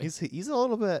sassy boy. He's a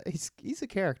little bit. He's a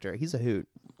character. He's a hoot.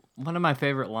 One of my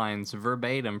favorite lines,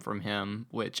 verbatim from him,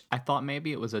 which I thought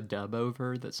maybe it was a dub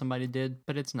over that somebody did,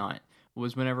 but it's not,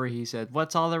 was whenever he said,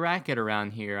 "What's all the racket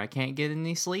around here? I can't get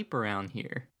any sleep around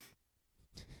here."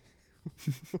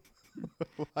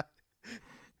 What?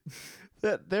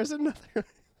 There's another.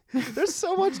 There's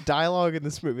so much dialogue in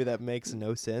this movie that makes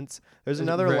no sense. There's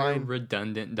another Very line.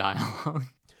 redundant dialogue.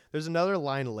 There's another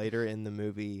line later in the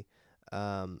movie.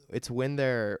 It's when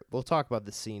they're. We'll talk about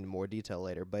the scene in more detail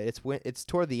later, but it's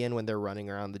toward the end when they're running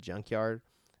around the junkyard,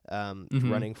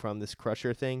 running from this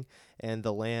crusher thing, and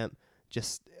the lamp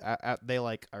just they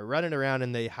like are running around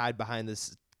and they hide behind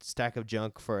this stack of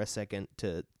junk for a second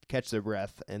to catch their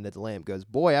breath, and the lamp goes,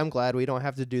 "Boy, I'm glad we don't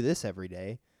have to do this every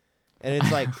day," and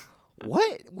it's like.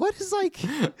 What is like?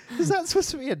 Is that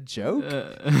supposed to be a joke?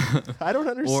 I don't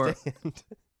understand.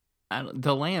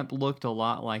 The lamp looked a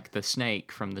lot like the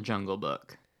snake from the Jungle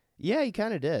Book. Yeah, he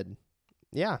kind of did.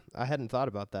 Yeah, I hadn't thought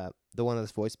about that. The one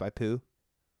that's voiced by Pooh.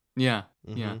 Yeah,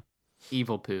 Mhm. yeah.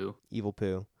 Evil Pooh. Evil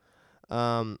Pooh.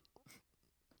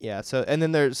 Yeah. So and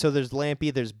then there's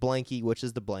Lampy. There's Blanky, which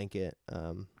is the blanket.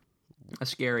 A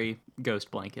scary ghost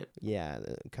blanket. Yeah,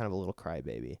 kind of a little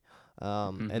crybaby.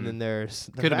 And then there's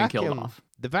the Could have been vacuum. killed off.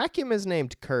 The vacuum is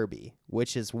named Kirby,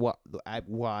 which is why?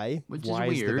 Which is why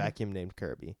is the weird. vacuum named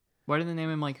Kirby Why did they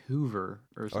name him like Hoover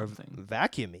or or something?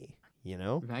 vacuumy? You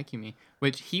know. Vacuumy.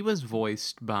 Which he was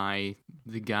voiced by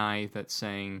the guy that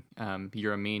sang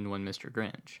 "You're a Mean One, Mr.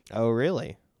 Grinch." Oh,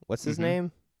 really? What's his Mhm.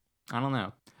 name? I don't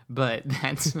know, but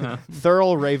that's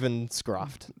Thurl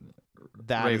Ravenscroft.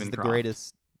 That is the Ravencroft.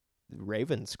 greatest.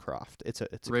 Ravenscroft. It's a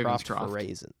croft for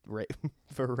Ravenscroft.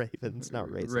 for ravens,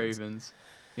 not raisins. Ravens.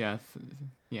 Yeah,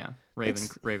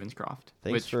 Thanks- Ravenscroft.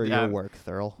 Thanks for your work,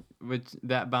 Thurl. Which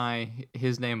that by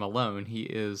his name alone, he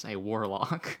is a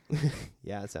warlock.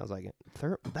 Yeah, it sounds like it.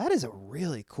 That is a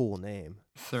really cool name.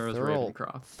 Thurl Thurl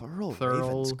Ravencroft. Thurl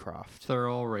Thurl- Ravenscroft.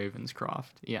 Thurl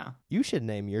Ravenscroft. Yeah, You should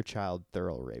name your child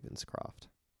Thurl Ravenscroft.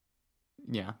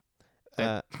 yeah,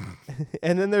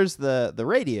 And then there's the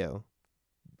radio.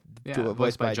 yeah.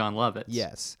 Voiced by John Lovitz.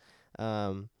 Yes.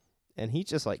 And he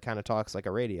just like kind of talks like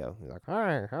a radio. He's like,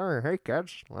 hey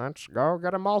kids, let's go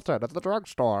get a malted at the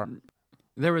drugstore.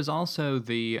 There was also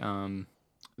the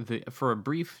for a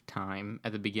brief time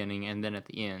at the beginning and then at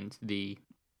the end the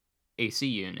AC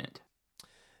unit,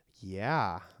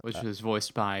 Yeah. which was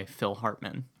voiced by Phil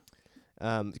Hartman.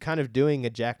 Kind of doing a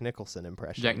Jack Nicholson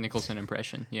impression. Jack Nicholson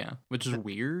impression, yeah, which is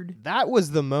weird. That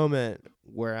was the moment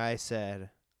where I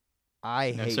said,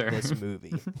 I No, hate sir. this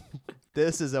movie.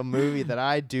 This is a movie that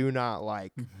I do not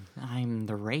like. I'm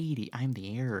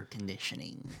the air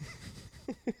conditioning.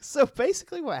 So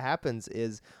basically what happens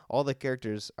is all the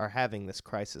characters are having this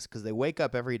crisis because they wake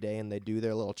up every day and they do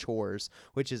their little chores,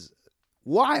 which is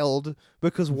wild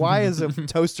because why is a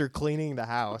toaster cleaning the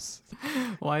house?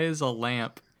 Why is a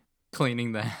lamp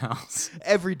cleaning the house?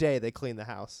 Every day they clean the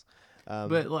house.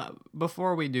 But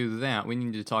before we do that, we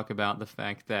need to talk about the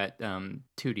fact that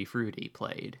Tutti Frutti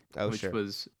played, Oh, which sure.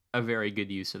 was a very good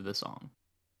use of the song.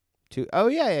 Oh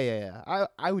yeah.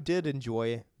 I did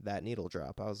enjoy that needle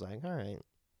drop. I was like, all right.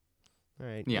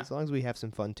 Yeah. As long as we have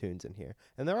some fun tunes in here,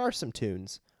 and there are some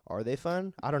tunes. Are they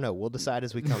fun? I don't know. We'll decide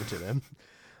as we come to them.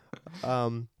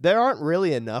 There aren't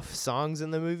really enough songs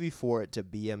in the movie for it to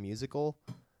be a musical,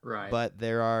 Right. but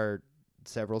there are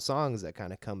several songs that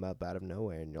kind of come up out of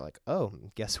nowhere, and you're like, oh,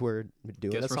 guess we're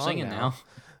doing Guess a we're song singing now.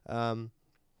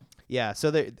 Yeah, so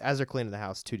as they're cleaning the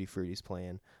house, Tutti Frutti's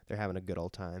playing. They're having a good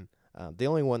old time. The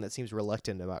only one that seems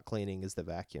reluctant about cleaning is the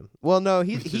vacuum. Well, no,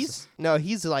 he's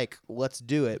like, let's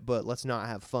do it, but let's not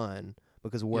have fun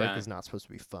because work is not supposed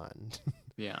to be fun.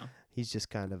 Yeah. He's just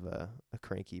kind of a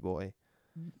cranky boy.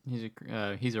 He's a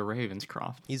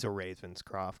Ravenscroft. He's a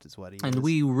Ravenscroft is what he is. And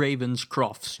we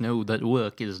Ravenscrofts know that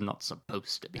work is not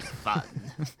supposed to be fun.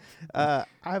 I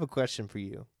have a question for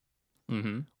you.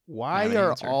 Mm-hmm. Why an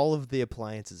are answer. all of the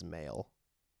appliances male?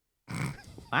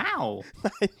 Wow.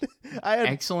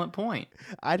 Excellent point.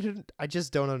 I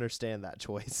just don't understand that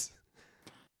choice.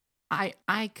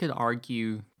 I could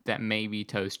argue that maybe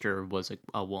Toaster was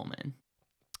a woman.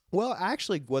 Well, I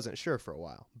actually wasn't sure for a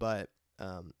while, but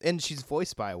and she's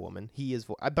voiced by a woman. He is,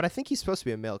 but I think he's supposed to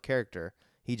be a male character.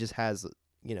 He just has,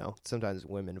 sometimes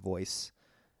women voice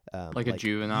like a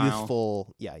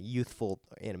juvenile, youthful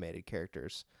animated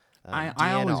characters. I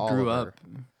Deanna always grew Oliver. up.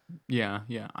 Yeah.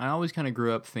 I always kind of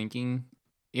grew up thinking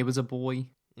it was a boy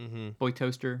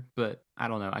toaster, but I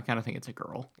don't know. I kind of think it's a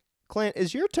girl. Clint,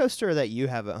 is your toaster that you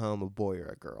have at home a boy or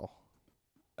a girl?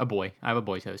 A boy. I have a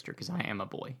boy toaster because I am a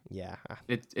boy. Yeah.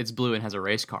 It's blue and has a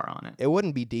race car on it. It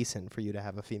wouldn't be decent for you to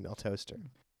have a female toaster.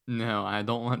 No, I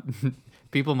don't want.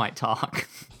 People might talk.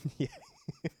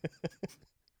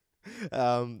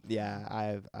 Yeah,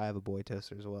 I have a boy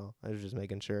toaster as well. I was just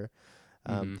making sure.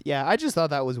 Mhm. Yeah, I just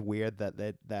thought that was weird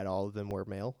that all of them were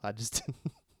male. I just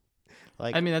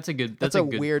like. I mean, that's a good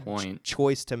good weird point.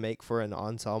 choice to make for an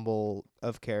ensemble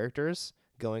of characters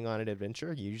going on an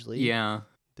adventure. Usually, Yeah.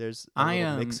 there's a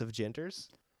little mix of genders.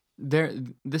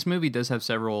 This movie does have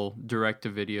several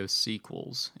direct-to-video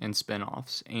sequels and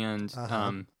spin-offs, and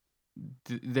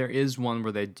there is one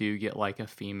where they do get like a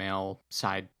female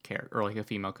side character or like a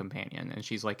female companion, and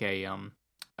she's like a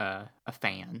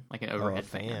fan, like an overhead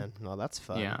fan. No, that's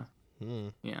fun. Yeah, Hmm.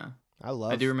 yeah.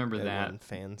 I do remember it that. when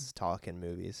fans talk in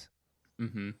movies.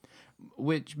 Mm-hmm.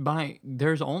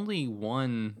 There's only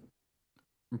one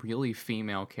really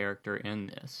female character in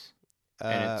this,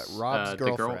 and it's Rob's the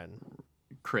girlfriend. girl,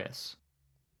 Chris.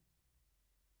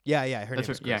 Yeah, her name That's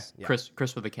is right. Chris. Yeah,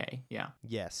 Chris with a K. Yeah,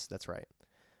 Yes, that's right.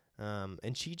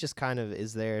 And she just kind of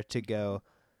is there to go.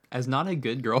 as not a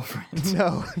good girlfriend.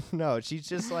 No, she's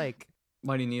just like,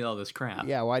 Why do you need all this crap?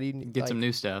 yeah. Why do you Get some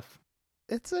new stuff.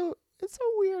 It's a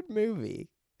weird movie.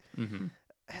 Mm-hmm.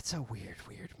 It's a weird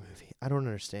movie. I don't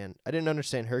understand. I didn't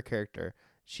understand her character.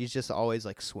 She's just always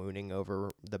like swooning over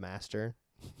the master.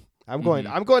 I'm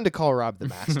going to call Rob the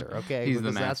master. Okay, He's the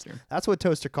Because master. That's what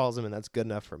Toaster calls him, and that's good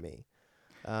enough for me.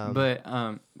 But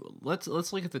let's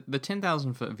look at the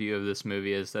 10,000 foot view of this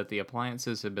movie. Is that the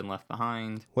appliances have been left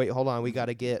behind? Wait, hold on. We got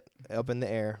to get up in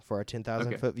the air for our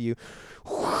 10,000 foot view.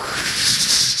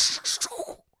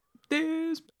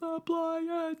 This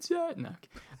appliance, no.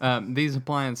 These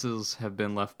appliances have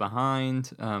been left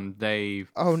behind. They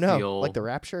Oh no! feel, Like the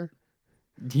Rapture,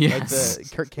 yes, like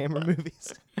the Kirk Cameron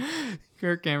movies.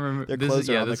 Kirk Cameron. Their This clothes is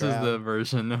are on the this is the ground.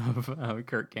 version of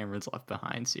Kirk Cameron's Left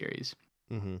Behind series.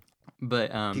 Mm-hmm.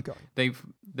 But Keep going.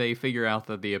 they figure out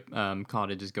that the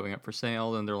cottage is going up for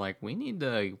sale, and they're like, we need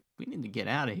to get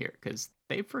out of here because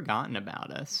they've forgotten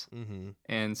about us. Mm-hmm.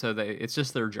 And so it's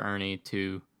just their journey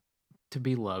to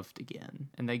be loved again,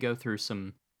 and they go through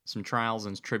some trials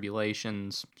and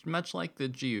tribulations, much like the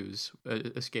Jews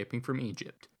escaping from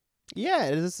Egypt. Yeah,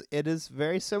 it is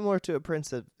very similar to the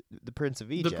Prince of Egypt. The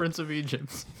Prince of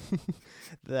Egypt.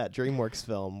 That DreamWorks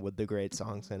film with the great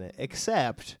songs in it.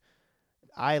 Except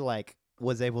I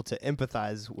was able to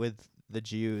empathize with the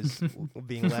Jews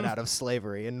being let out of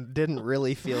slavery and didn't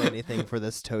really feel anything for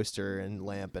this toaster and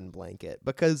lamp and blanket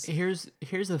because Here's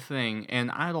the thing, and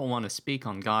I don't want to speak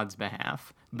on God's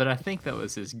behalf, but I think that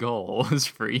was his goal, was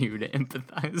for you to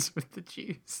empathize with the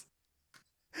Jews.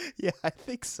 yeah, I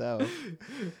think so.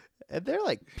 And they're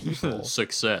like people.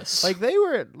 Success. They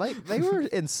were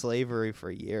in slavery for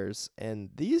years, and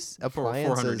these for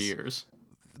appliances 400 years.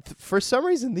 For some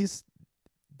reason these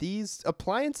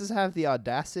appliances have the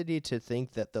audacity to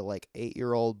think that the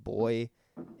 8-year-old boy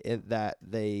that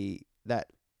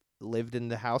lived in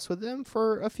the house with them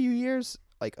for a few years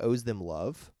owes them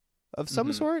love of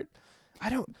some sort.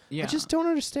 I just don't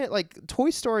understand.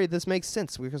 Toy Story, this makes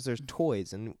sense because there's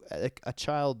toys and a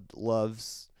child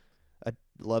loves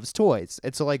toys.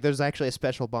 And so there's actually a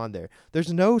special bond there.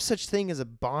 There's no such thing as a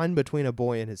bond between a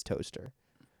boy and his toaster.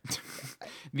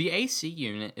 The AC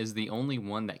unit is the only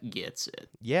one that gets it.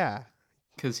 Yeah.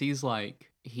 Because he's like,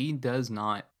 he does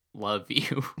not love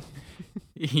you.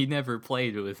 He never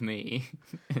played with me.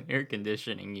 An air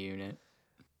conditioning unit.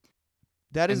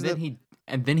 That is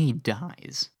and then he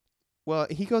dies. Well,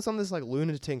 he goes on this like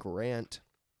lunatic rant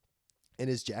in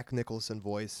his Jack Nicholson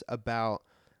voice about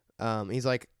he's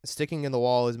like, sticking in the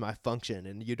wall is my function,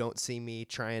 and you don't see me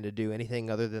trying to do anything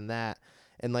other than that.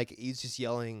 And like he's just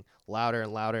yelling louder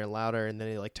and louder and louder, and then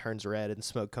he like turns red and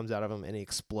smoke comes out of him and he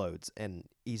explodes and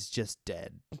he's just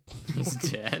dead. He's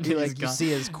dead. You, He's like you gone. see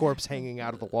his corpse hanging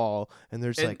out of the wall, and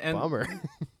there's like And- bummer.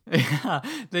 Yeah,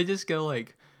 they just go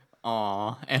like,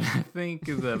 "Aw," and I think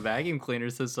the vacuum cleaner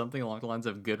says something along the lines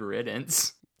of "good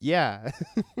riddance." Yeah.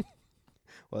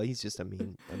 Well, he's just a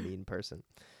mean person.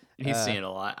 He's seen it a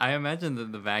lot. I imagine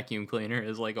that the vacuum cleaner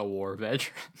is like a war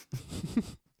veteran.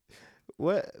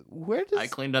 What? Where does I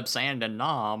cleaned up sand and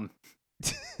Nam.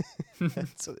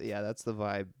 that's the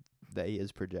vibe that he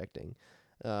is projecting.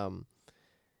 Who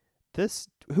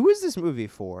is this movie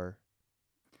for?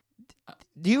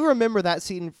 Do you remember that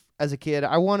scene as a kid?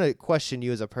 I want to question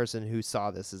you as a person who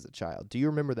saw this as a child. Do you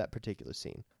remember that particular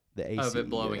scene? The AC Of it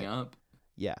blowing unit? up.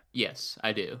 Yeah. Yes,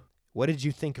 I do. What did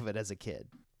you think of it as a kid?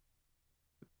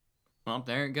 Well,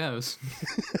 there it goes.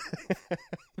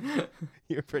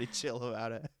 You're pretty chill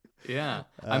about it. Yeah,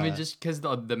 I mean, Uh, just because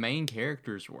the main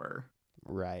characters were,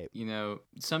 Right. you know,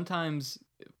 sometimes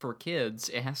for kids,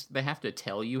 they have to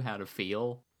tell you how to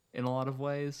feel in a lot of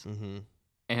ways, Mm-hmm.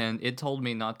 and it told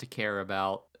me not to care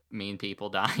about mean people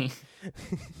dying.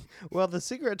 Well, the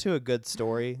secret to a good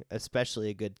story, especially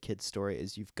a good kid story,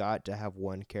 is you've got to have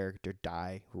one character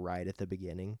die right at the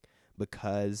beginning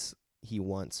because he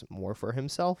wants more for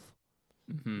himself.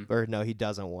 Hmm. Or no, he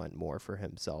doesn't want more for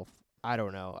himself. I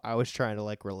don't know. I was trying to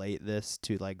like relate this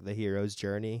to like the hero's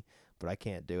journey, but I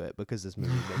can't do it because this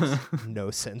movie makes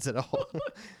no sense at all.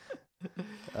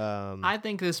 I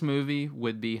think this movie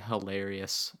would be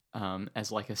hilarious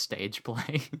as like a stage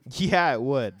play. Yeah, it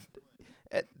would.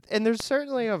 And there's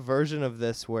certainly a version of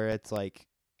this where it's like,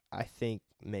 I think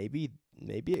maybe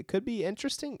it could be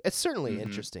interesting. It's certainly Mhm.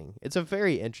 interesting. It's a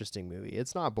very interesting movie.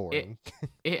 It's not boring.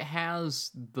 It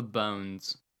has the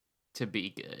bones to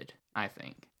be good, I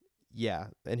think. Yeah,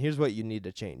 and here's what you need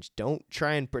to change. Don't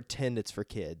try and pretend it's for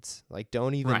kids. Like,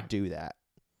 don't even Right. do that.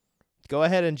 Go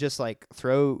ahead and just like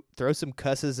throw some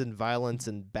cusses and violence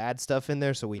and bad stuff in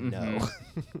there so we know.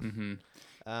 Hmm.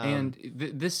 Um, And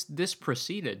this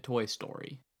preceded Toy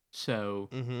Story, so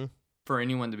mhm. for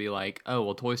anyone to be like, "Oh,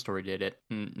 well, Toy Story did it.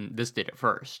 This did it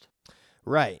first."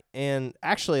 Right, and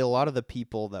actually, a lot of the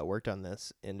people that worked on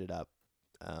this ended up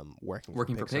working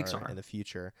Working for for Pixar. in the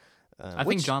future. I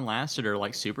think John Lasseter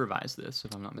like supervised this,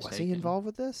 if I'm not mistaken. Was he involved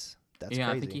with this? That's yeah,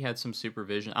 crazy. I think he had some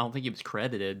supervision. I don't think he was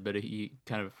credited, but he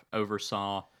kind of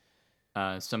oversaw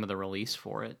some of the release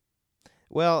for it.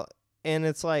 Well, and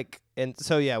it's like, and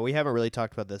so yeah, we haven't really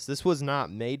talked about this. This was not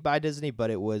made by Disney,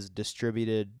 but it was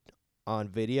distributed on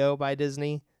video by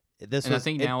Disney. This And I was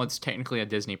think now it's technically a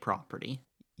Disney property.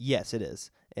 yes, it is,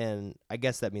 and I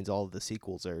guess that means all of the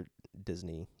sequels are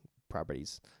Disney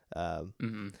properties.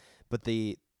 Hmm. But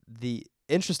the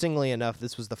interestingly enough,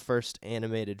 this was the first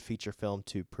animated feature film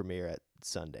to premiere at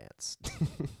Sundance,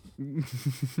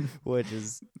 which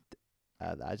is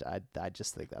I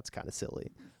just think that's kind of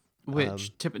silly.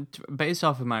 Which, based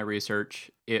off of my research,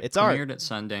 it It's art. premiered at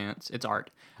Sundance. It's art.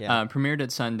 Yeah. Premiered at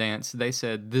Sundance. They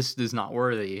said this is not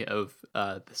worthy of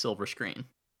the silver screen,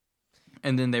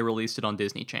 and then they released it on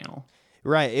Disney Channel.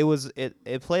 Right.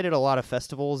 It played at a lot of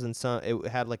festivals, and some it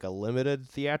had like a limited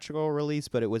theatrical release,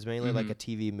 but it was mainly like a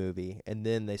TV movie, and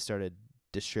then they started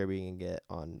distributing it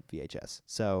on VHS.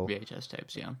 So VHS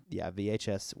tapes, yeah. yeah,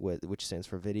 VHS, which stands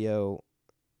for video.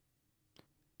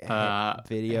 Uh,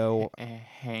 Video.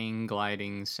 Hang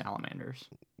gliding salamanders.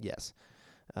 Yes.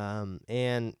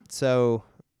 And so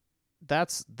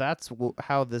that's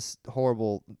how this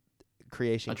horrible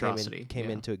creation Atrocity, came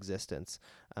yeah. into existence.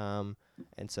 And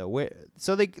so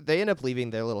they end up leaving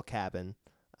their little cabin.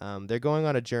 They're going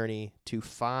on a journey to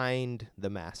find the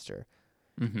master.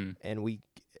 Mm-hmm. And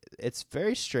it's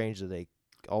very strange that they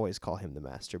always call him the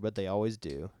master, but they always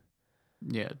do.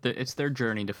 Yeah, it's their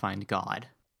journey to find God.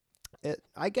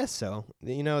 I guess so.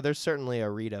 You know, there's certainly a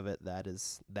read of it that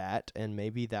is that, and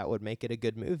maybe that would make it a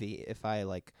good movie if I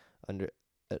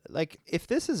if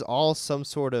this is all some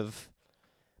sort of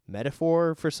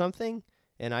metaphor for something,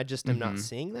 and I just am not Mhm.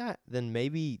 seeing that, then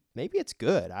maybe it's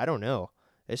good. I don't know.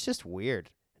 It's just weird.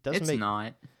 It doesn't It's make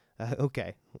not.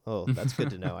 okay. Oh, that's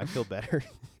good to know. I feel better.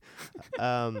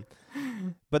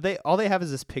 But all they have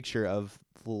is this picture of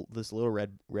this little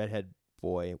redhead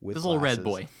boy with This little red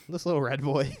glasses. boy. This little red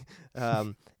boy.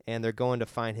 And they're going to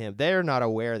find him. They're not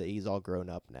aware that he's all grown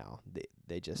up now.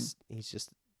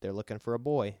 They're looking for a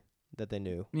boy that they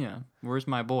knew. Yeah. Where's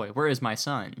my boy? Where is my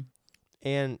son?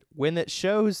 And when it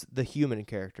shows the human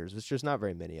characters, which there's not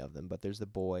very many of them, but there's the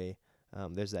boy,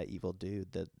 there's that evil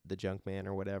dude, the junk man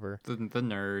or whatever. The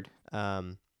nerd.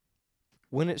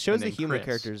 When it shows the then human Chris.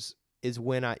 characters is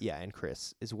when and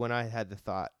Chris is when I had the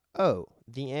thought, oh,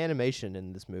 the animation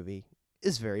in this movie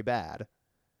is very bad.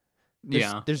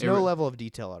 There's no level of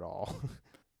detail at all.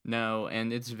 No,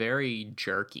 and it's very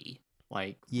jerky.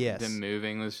 Like Yes. them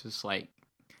moving was just like,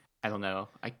 I don't know.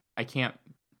 I can't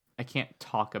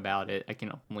talk about it. I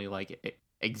can only like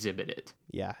exhibit it.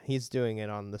 Yeah, he's doing it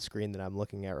on the screen that I'm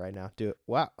looking at right now. Do it.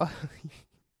 Wow.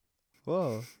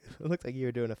 Whoa. It looked like you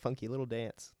were doing a funky little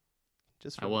dance.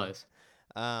 I was.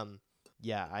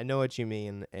 Yeah, I know what you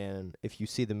mean, and if you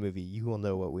see the movie, you will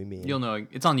know what we mean. You'll know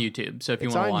it's on YouTube. So if you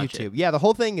It's want to on watch YouTube. it, Yeah, the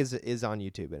whole thing is on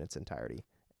YouTube in its entirety.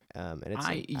 And it's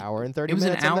an hour and 30 it was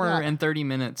minutes. an into hour that. and 30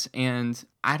 minutes, and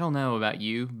I don't know about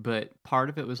you, but part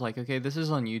of it was like, okay, this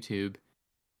is on YouTube.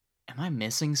 Am I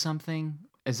missing something?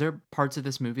 Is there parts of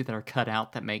this movie that are cut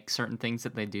out that make certain things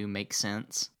that they do make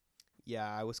sense? Yeah,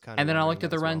 I was kind of. And then I looked at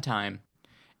the wondering that as runtime,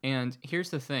 and here's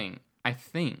the thing: I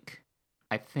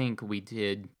think we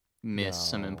did miss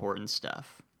some No. important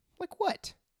stuff. well. Like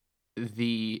what?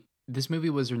 This movie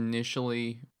was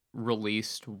initially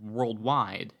released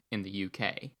worldwide in the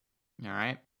UK. All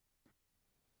right.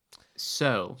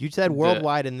 So You said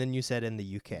worldwide, and then you said in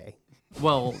the UK.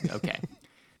 well, okay.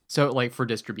 So like for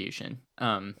distribution.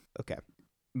 Okay.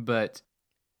 But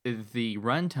the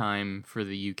runtime for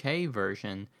the UK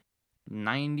version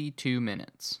 92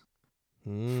 minutes.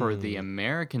 For the Mm.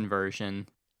 American version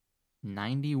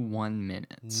 91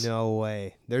 minutes. No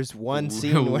way. There's one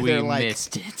scene where we they're like,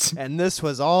 missed it. and this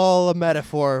was all a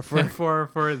metaphor for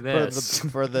for this.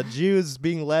 for the Jews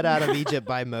being led out of Egypt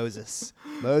by Moses.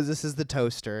 Moses is the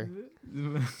toaster.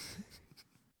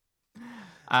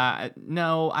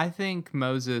 No, I think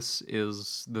Moses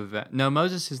is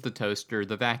Moses is the toaster.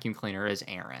 The vacuum cleaner is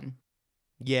Aaron.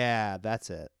 Yeah, that's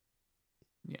it.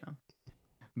 Yeah,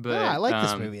 but I like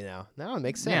this movie now. Now it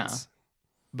makes yeah. sense.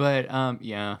 But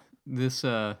yeah, this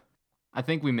I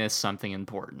think we missed something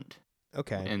important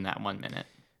Okay. in that 1 minute.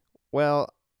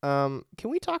 Well, can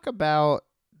we talk about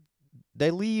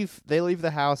they leave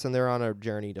the house and they're on a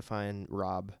journey to find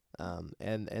Rob.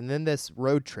 And then this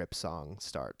road trip song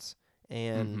starts.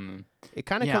 And Mhm. it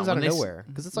kind of Yeah, comes out when of they s- nowhere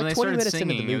because it's when like they 20 started minutes singing,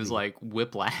 into the movie. it was like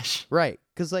whiplash. Right,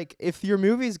 because like if your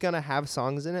movie's gonna have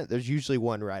songs in it, there's usually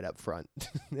one right up front,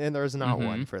 and there's not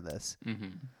one Mhm. for this.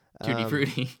 Tutti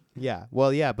frutti. Yeah,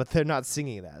 well, yeah, but they're not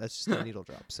singing that. That's just a needle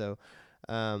drop. So,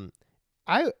 I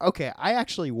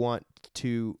actually want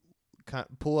to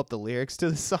pull up the lyrics to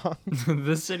the song.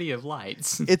 The City of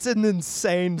Lights. It's an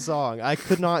insane song. I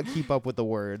could not keep up with the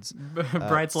words.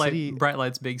 Bright City-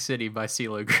 Lights Big City by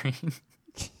CeeLo Green.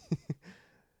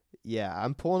 Yeah,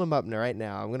 I'm pulling them up right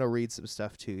now. I'm gonna read some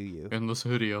stuff to you. In the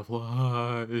City of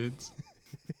Lights.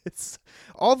 It's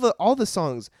all the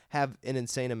songs have an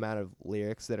insane amount of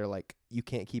lyrics that are like you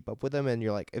can't keep up with them, and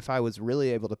you're like, if I was really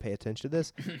able to pay attention to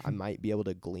this, I might be able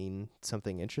to glean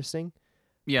something interesting.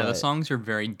 Yeah, the But- songs are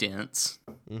very dense.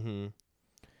 Mm-hmm.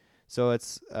 So it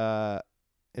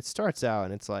starts out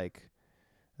and it's like,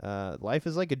 life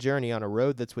is like a journey on a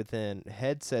road that's within.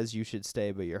 Head says you should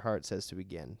stay, but your heart says to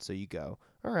begin. So you go.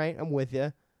 All right, I'm with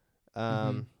you.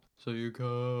 So you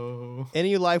go.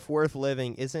 Any life worth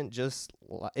living isn't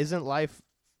life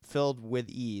filled with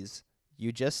ease.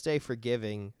 You just stay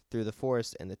forgiving through the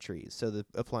forest and the trees. So the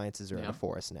appliances are in Yeah. a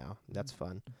forest now. That's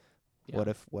fun. Yeah.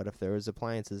 What if there was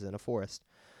appliances in a forest?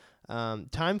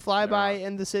 Time fly by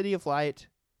in the city of light.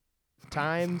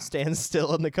 Time stands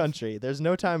still in the country. There's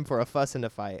no time for a fuss and a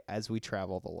fight as we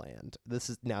travel the land. This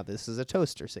is a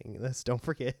toaster singing this. Don't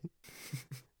forget.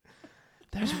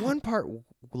 There's one part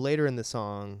later in the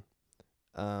song.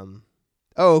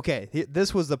 Okay.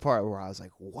 This was the part where I was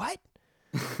like, what?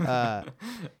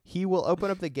 He will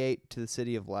open up the gate to the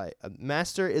city of light.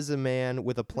 Master is a man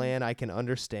with a plan I can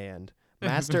understand.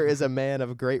 Master is a man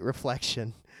of great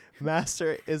reflection.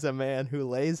 Master is a man who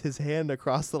lays his hand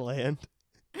across the land.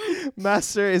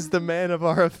 Master is the man of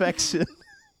our affection.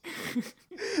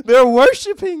 They're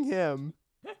worshiping him.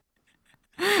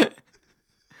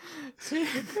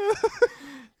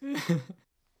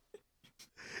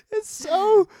 It's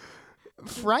so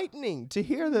frightening to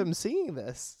hear them singing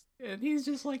this. And he's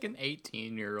just like an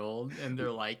 18-year-old, and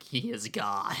they're like, he is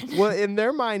God. Well, in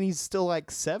their mind, he's still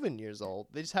like 7 years old.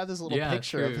 They just have this little Yeah,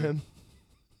 picture of true. him.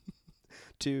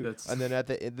 That's- And then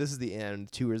this is the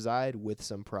end. To reside with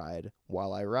some pride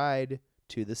while I ride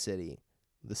to the city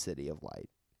of light.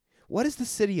 What is the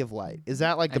city of light? Is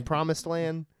that like the promised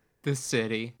land? The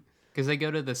city. Because they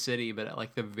go to the city, but at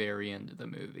like the very end of the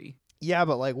movie. Yeah,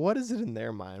 but like, what is it in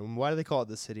their mind? Why do they call it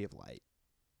the city of light?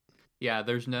 Yeah,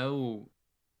 there's no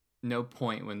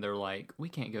point when they're like, we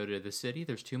can't go to the city,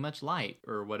 there's too much light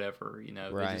or whatever, you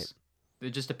know. Right. It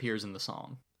just appears in the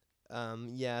song.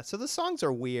 Yeah, so the songs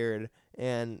are weird,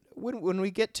 and when we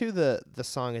get to the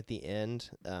song at the end,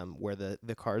 where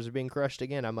the cars are being crushed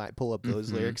again, I might pull up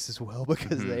those lyrics as well,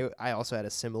 because I also had a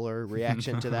similar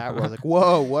reaction to that, where I was like,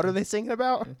 whoa, what are they singing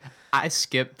about? I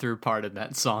skipped through part of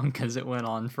that song because it went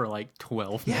on for like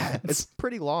 12 minutes. Yeah, it's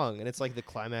pretty long, and it's like the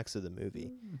climax of the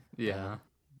movie. Yeah.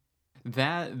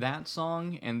 That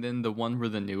song, and then the one where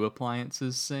the New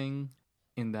Appliances sing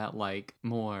in that like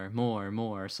more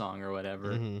song or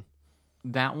whatever. Mm-hmm.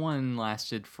 That one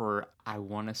lasted for, I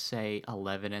want to say,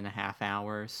 11 and a half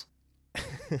hours.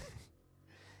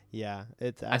 Yeah,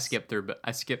 I skipped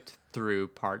through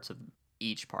parts of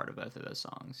each part of both of those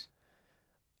songs.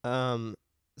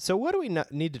 So what do we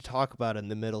need to talk about in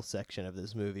the middle section of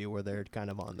this movie where they're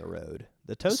kind of on the road?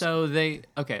 The toast. So they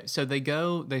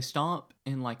stop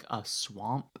in like a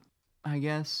swamp, I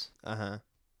guess.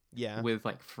 Yeah. With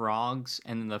like frogs,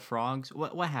 and then the frogs.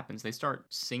 What happens? They start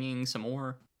singing some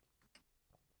more.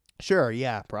 Sure.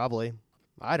 Yeah. Probably.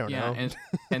 I don't know.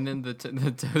 and then the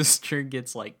toaster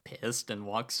gets like pissed and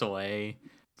walks away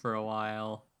for a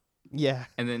while. Yeah.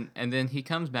 And then he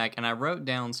comes back, and I wrote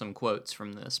down some quotes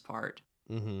from this part.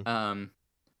 Mm-hmm.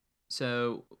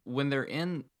 So when they're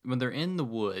in the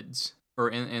woods or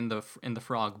in the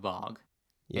frog bog,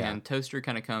 yeah. And Toaster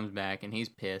kind of comes back, and he's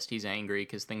pissed, he's angry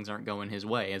because things aren't going his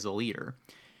way as a leader.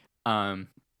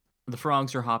 The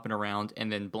frogs are hopping around, and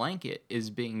then Blanket is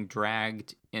being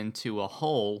dragged into a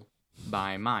hole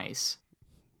by mice,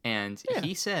 and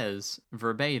he says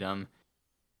verbatim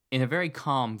in a very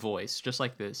calm voice, just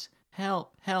like this: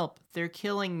 "Help! Help! They're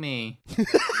killing me."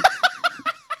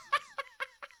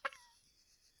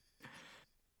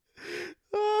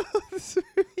 This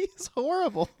movie is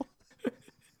horrible.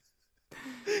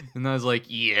 And I was like,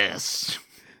 yes.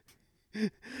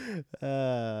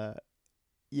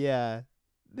 Yeah.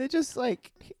 They just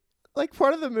like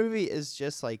part of the movie is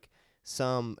just like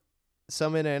some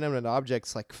inanimate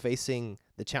objects like facing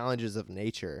the challenges of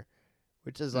nature,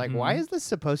 which is like, why is this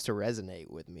supposed to resonate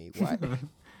with me? Why?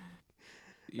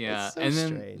 Yeah, so and then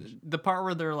strange. The part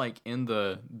where they're like in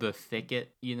the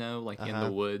thicket, you know, like in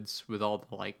the woods with all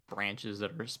the like branches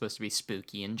that are supposed to be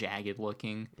spooky and jagged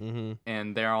looking,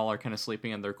 and they all are kind of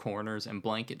sleeping in their corners, and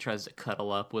Blanket tries to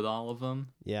cuddle up with all of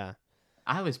them. Yeah.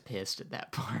 I was pissed at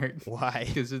that part. Why?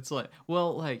 Because it's like,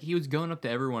 well, like he was going up to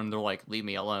everyone, and they're like, "Leave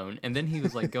me alone." And then he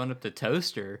was like going up to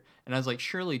Toaster, and I was like,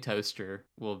 "Surely Toaster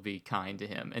will be kind to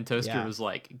him." And Toaster was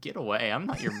like, "Get away! I'm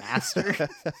not your master."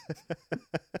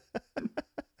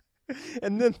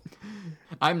 And then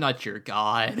I'm not your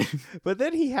god. But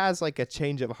then he has like a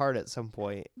change of heart at some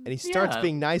point, and he starts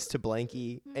being nice to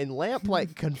Blanky, and Lamp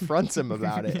like confronts him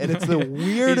about it, and it's the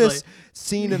weirdest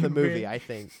scene in the movie, I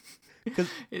think. Because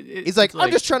he's like, I'm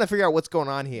just trying to figure out what's going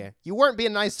on here. You weren't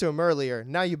being nice to him earlier.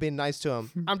 Now you're being nice to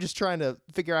him. I'm just trying to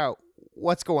figure out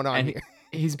what's going on here.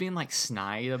 He's being like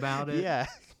snide about it. Yeah.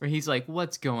 Where he's like,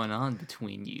 what's going on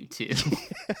between you two?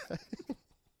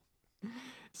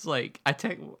 It's like, I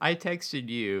texted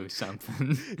you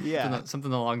something. Yeah.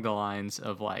 Something along the lines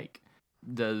of like,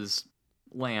 does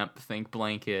Lamp think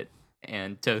Blanket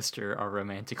and Toaster are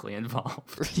romantically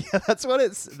involved? Yeah, that's what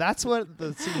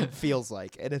the scene feels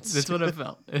like, and that's what it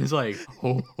felt. It's like,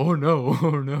 oh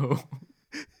no.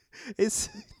 This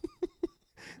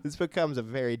becomes a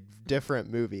very different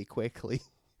movie quickly.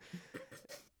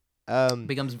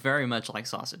 Becomes very much like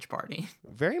Sausage Party.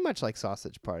 Very much like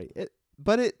Sausage Party.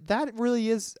 That really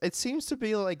is. It seems to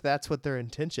be like that's what their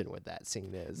intention with that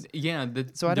scene is. Yeah.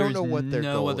 So I don't know what their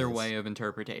goal no other is. way of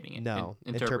interpreting it. No,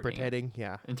 Interpreting.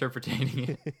 Yeah.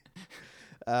 Interpreting it.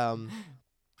 And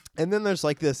then there's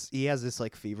like this. He has this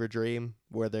like fever dream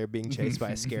where they're being chased by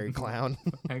a scary clown.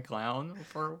 A clown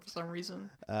for some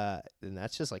reason. And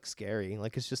that's just like scary.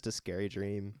 Like it's just a scary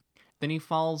dream. Then he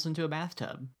falls into a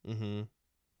bathtub.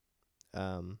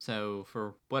 Mm-hmm. So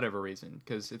for whatever reason,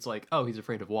 because it's like, oh, he's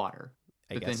afraid of water.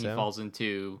 But then he falls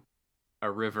into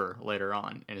a river later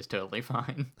on and is totally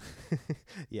fine.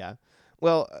 Yeah.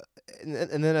 Well,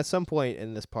 and then at some point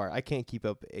in this part, I can't keep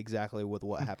up exactly with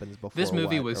what happens before. This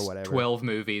movie was 12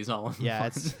 movies all in yeah,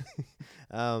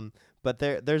 one. But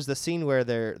there's the scene where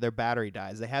their battery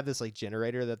dies. They have this like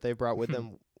generator that they brought with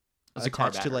them. It's a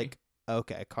car battery. To like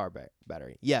a car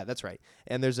battery. Yeah, that's right.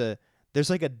 And there's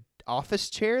like a office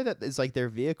chair that is like their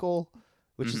vehicle.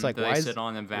 Which is like, why is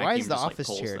the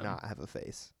office chair not have a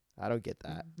face? I don't get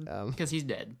that. Because he's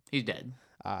dead. He's dead.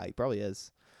 He probably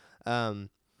is.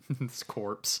 This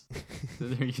corpse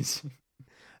that they're using.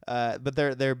 But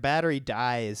their battery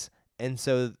dies, and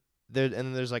so and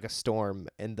then there's like a storm,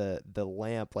 and the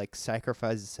lamp like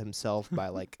sacrifices himself by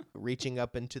like reaching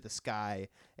up into the sky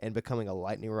and becoming a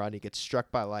lightning rod. He gets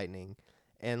struck by lightning,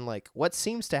 and like what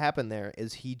seems to happen there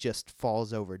is he just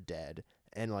falls over dead,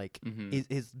 and like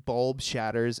his bulb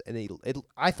shatters, and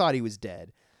I thought he was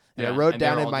dead, and I wrote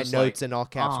down in my notes in all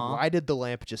caps, why did the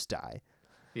lamp just die?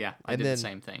 Yeah, I did the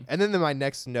same thing. And then my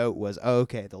next note was, oh,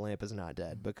 okay, the lamp is not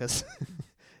dead, because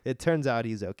it turns out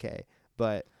he's okay.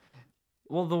 But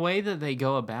well, the way that they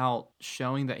go about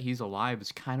showing that he's alive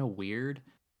is kind of weird,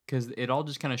 because it all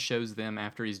just kind of shows them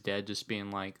after he's dead just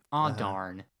being like, aw,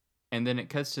 darn. And then it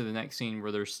cuts to the next scene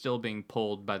where they're still being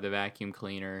pulled by the vacuum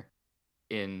cleaner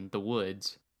in the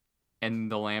woods.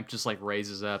 And the lamp just like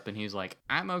raises up, and he's like,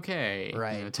 I'm okay.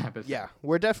 Right. You know, type of thing. Yeah,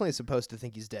 we're definitely supposed to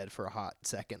think he's dead for a hot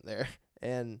second there.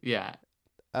 And yeah.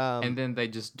 And then they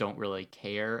just don't really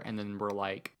care. And then we're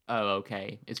like, oh,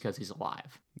 okay. It's because he's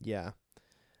alive. Yeah.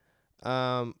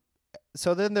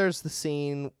 So then there's the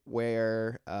scene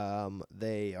where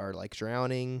they are like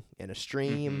drowning in a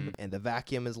stream, and the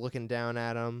vacuum is looking down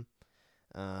at him.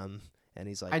 And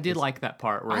he's like, I did like that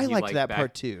part where I he liked that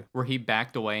part too, where he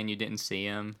backed away and you didn't see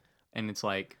him, and it's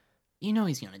like, you know,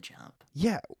 he's gonna jump.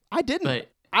 Yeah, I didn't. But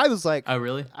I was like, oh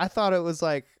really? I thought it was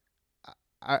like,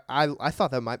 I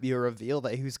thought that might be a reveal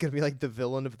that he was gonna be like the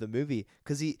villain of the movie,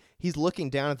 because he's looking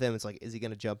down at them. It's like, is he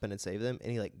gonna jump in and save them?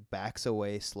 And he like backs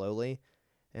away slowly.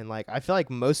 And like, I feel like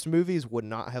most movies would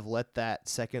not have let that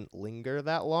second linger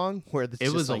that long, where it's it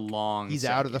just was like, a long. he's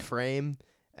second. out of the frame,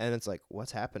 and it's like,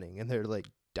 what's happening? And they're like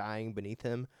dying beneath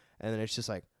him, and then it's just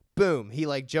like, boom, he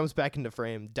like jumps back into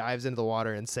frame, dives into the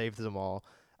water, and saves them all.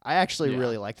 I actually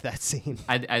really liked that scene.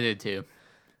 I did too.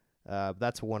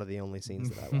 That's one of the only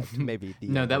scenes that I liked. Maybe the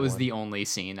no, that was one. the only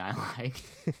scene I liked.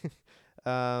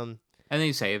 And then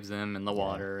he saves them in the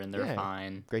water, and they're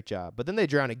fine. Great job. But then they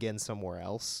drown again somewhere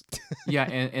else. Yeah,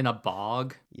 in a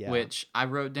bog, Yeah. which I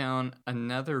wrote down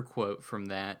another quote from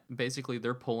that. Basically,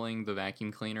 they're pulling the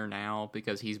vacuum cleaner now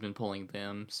because he's been pulling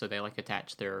them, so they like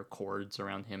attach their cords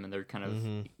around him, and they're kind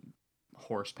of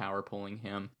horsepower pulling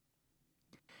him.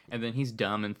 And then he's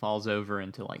dumb and falls over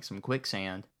into like some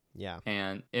quicksand. Yeah.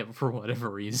 And for whatever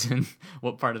reason,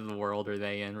 what part of the world are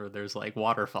they in where there's like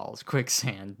waterfalls,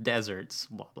 quicksand, deserts,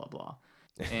 blah, blah, blah.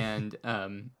 And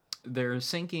they're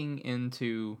sinking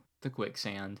into the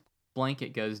quicksand.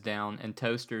 Blanket goes down, and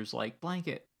Toaster's like,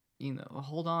 Blanket,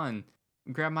 hold on,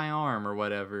 grab my arm or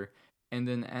whatever. And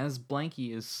then as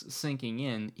Blanky is sinking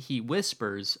in, he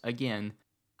whispers again,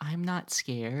 I'm not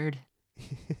scared.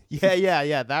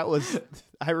 Yeah. That was,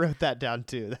 I wrote that down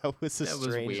too. That was a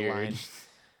strange line.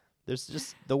 There's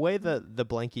just the way that the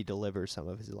Blanky delivers some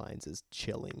of his lines is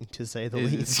chilling, to say the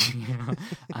least. Yeah.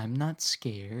 I'm not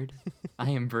scared.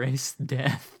 I embrace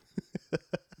death.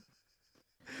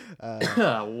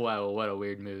 Whoa, what a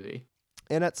weird movie.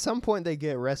 And at some point they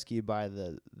get rescued by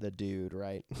the dude,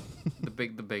 right? the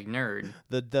big nerd.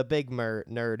 The big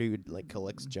nerd who like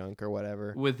collects junk or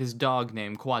whatever. With his dog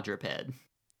named Quadruped.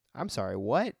 I'm sorry,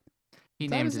 what? He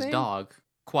named his dog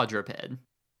Quadruped.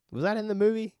 Was that in the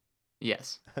movie?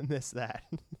 Yes. I missed that.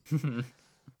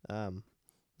 I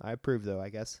approve though, I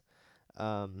guess.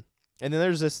 And then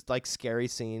there's this like scary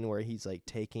scene where he's like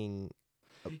taking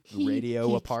a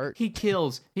radio apart. He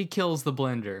kills the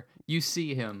blender. You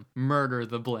see him murder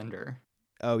the blender.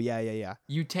 Oh yeah.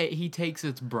 He takes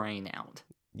its brain out.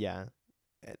 Yeah.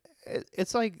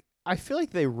 It's like, I feel like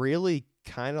they really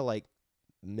kind of like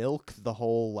milk the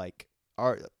whole like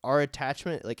our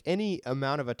attachment, like any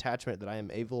amount of attachment that I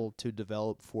am able to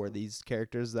develop for these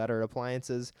characters that are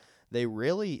appliances, they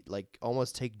really like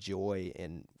almost take joy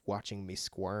in watching me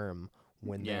squirm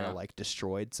when they're like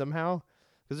destroyed somehow.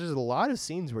 Because there's a lot of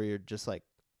scenes where you're just like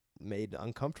made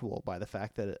uncomfortable by the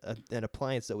fact that an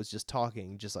appliance that was just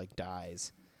talking just like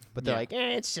dies. But they're like,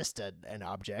 it's just an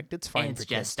object. It's fine for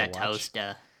kids to watch. It's just a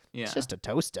toaster. Yeah. It's just a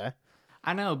toaster.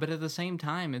 I know, but at the same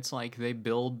time, it's like they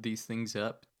build these things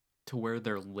up to where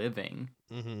they're living,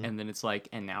 and then it's like,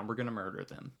 and now we're gonna murder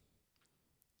them.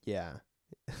 Yeah.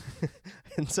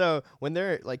 And so when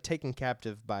they're like taken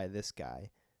captive by this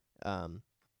guy,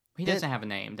 he doesn't have a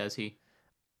name, does he?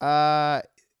 I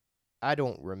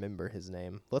don't remember his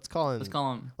name. Let's call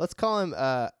him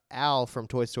Al from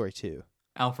Toy Story 2.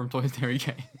 Al from Toy Story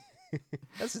 2.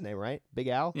 That's his name, right? Big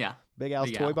Al? Yeah. Big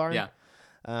Al's Toy Barn? Yeah.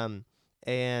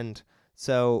 And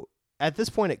so at this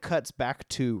point it cuts back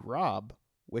to Rob,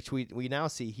 which we now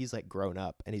see he's like grown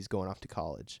up and he's going off to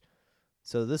college.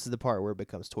 So this is the part where it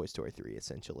becomes Toy Story 3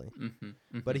 essentially.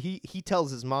 But he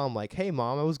tells his mom like, "Hey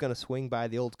mom, I was going to swing by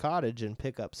the old cottage and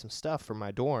pick up some stuff for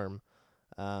my dorm."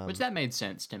 Which that made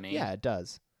sense to me. Yeah, it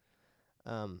does.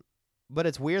 but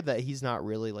it's weird that he's not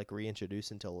really like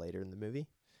reintroduced until later in the movie.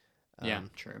 Yeah,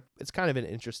 true. It's kind of an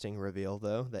interesting reveal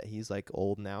though that he's like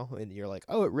old now, and you're like,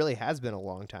 oh, it really has been a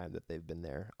long time that they've been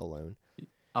there alone.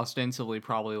 Ostensibly,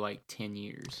 probably like 10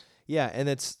 years. Yeah, and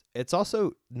it's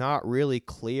also not really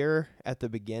clear at the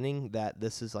beginning that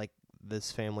this is like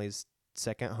this family's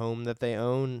second home that they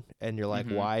own, and you're like,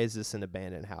 why is this an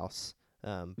abandoned house?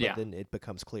 But then it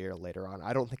becomes clear later on.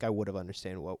 I don't think I would have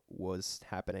understood what was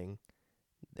happening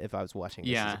if I was watching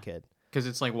this as a kid. Because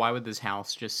it's like, why would this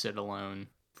house just sit alone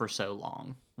for so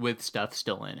long with stuff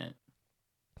still in it?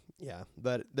 Yeah,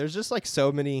 but there's just like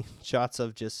so many shots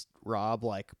of just Rob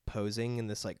like posing in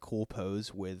this like cool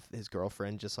pose with his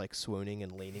girlfriend just like swooning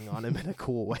and leaning on him in a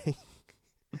cool way.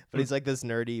 But he's like this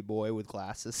nerdy boy with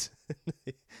glasses,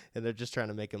 and they're just trying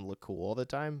to make him look cool all the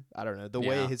time. I don't know. The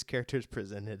way his character's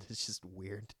presented is just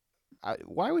weird.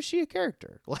 Why was she a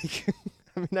character? Like,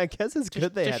 I mean, I guess it's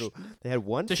good they had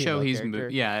one to female show he's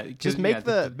character. just make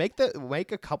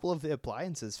make a couple of the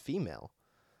appliances female.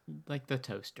 Like the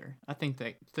toaster. I think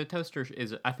the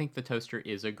toaster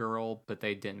is a girl, but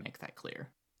they didn't make that clear.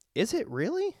 Is it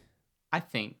really? I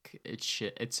think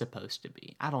it's supposed to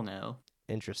be. I don't know.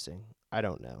 Interesting. I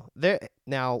don't know.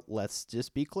 Now, let's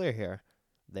just be clear here.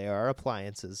 They are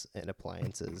appliances, and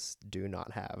appliances do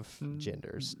not have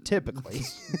genders, typically.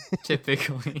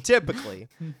 Typically.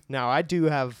 Now, I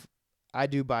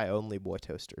do buy only boy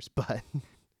toasters, but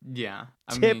yeah,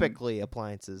 typically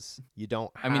appliances, you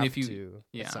don't have to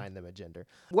assign them a gender.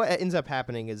 What ends up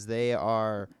happening is they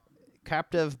are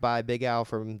captive by Big Al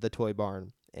from the toy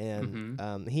barn,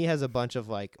 and he has a bunch of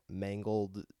like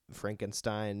mangled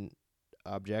Frankenstein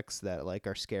objects that like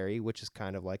are scary, which is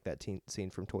kind of like that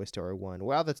scene from Toy Story 1.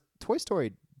 Wow, the Toy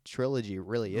Story trilogy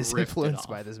really is influenced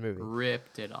by this movie.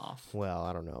 Ripped it off. Well,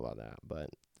 I don't know about that, but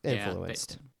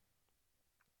influenced.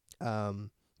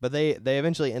 But they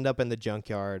eventually end up in the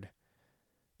junkyard,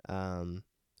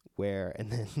 where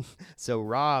and then so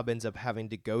Rob ends up having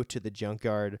to go to the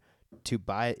junkyard to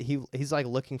buy. He's like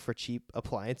looking for cheap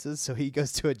appliances, so he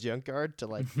goes to a junkyard to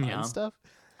like find stuff.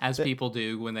 As people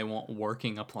do when they want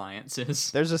working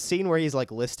appliances. There's a scene where he's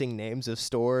like listing names of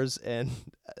stores, and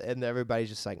everybody's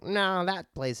just like, no,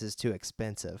 that place is too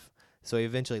expensive. So he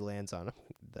eventually lands on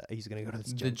he's going to go to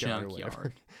the junkyard. Or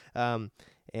whatever.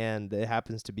 And it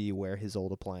happens to be where his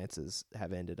old appliances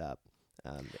have ended up.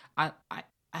 I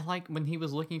like when he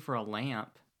was looking for a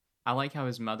lamp. I like how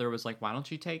his mother was like, why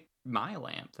don't you take my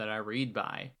lamp that I read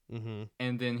by? Mm-hmm.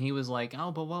 And then he was like,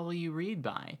 oh, but what will you read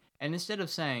by? And instead of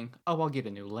saying, oh, I'll get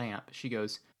a new lamp, she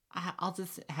goes, I'll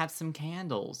just have some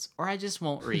candles, or I just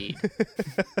won't read.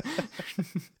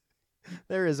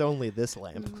 There is only this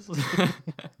lamp.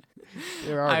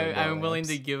 I'm willing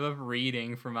to give up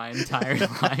reading for my entire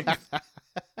life.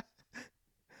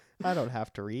 I don't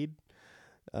have to read.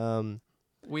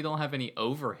 We don't have any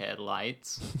overhead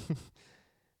lights.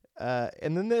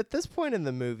 And then at this point in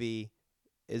the movie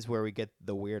is where we get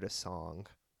the weirdest song.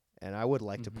 And I would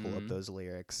like to pull up those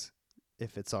lyrics,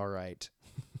 if it's all right.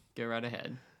 Go right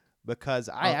ahead. Because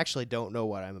I actually don't know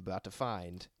what I'm about to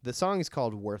find. The song is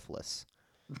called Worthless.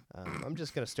 I'm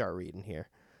just going to start reading here.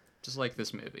 Just like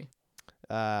this movie.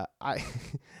 I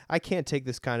can't take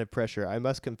this kind of pressure. I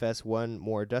must confess one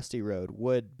more dusty road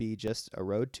would be just a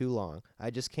road too long. I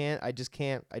just can't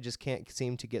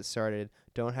seem to get started.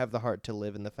 Don't have the heart to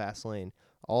live in the fast lane.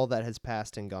 All that has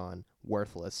passed and gone.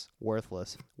 Worthless,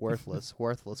 worthless, worthless,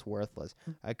 worthless, worthless.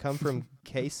 I come from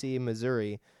KC,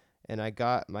 Missouri, and I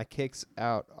got my kicks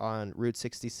out on Route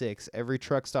 66. Every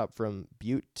truck stop from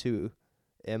Butte to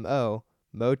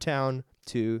Motown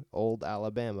to Old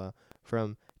Alabama,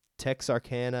 from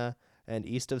Texarkana and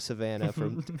east of Savannah.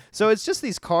 So it's just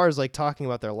these cars like talking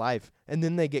about their life, and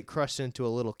then they get crushed into a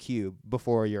little cube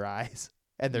before your eyes,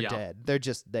 and they're dead. They're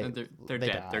just they're dead.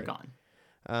 Die. They're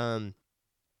gone.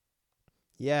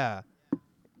 Yeah.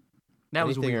 That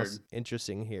was weird.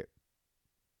 Interesting here.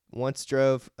 Once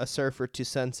drove a surfer to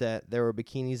Sunset. There were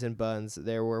bikinis and buns.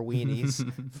 There were weenies.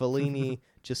 Fellini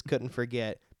just couldn't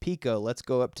forget. Pico, let's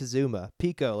go up to Zuma.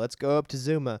 Pico, let's go up to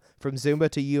Zuma. From Zuma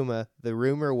to Yuma, the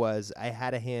rumor was I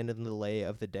had a hand in the lay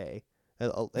of the day,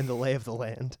 in the lay of the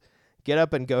land. Get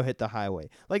up and go hit the highway.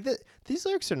 Like these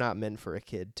lyrics are not meant for a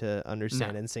kid to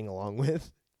understand and sing along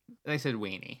with. They said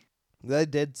weenie. They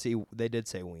did say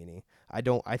weenie.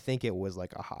 I think it was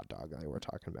like a hot dog they were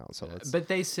talking about. So but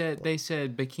they said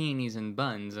bikinis and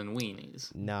buns and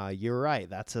weenies. Nah, you're right.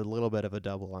 That's a little bit of a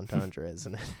double entendre,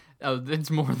 isn't it? Oh, it's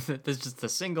more than that's just a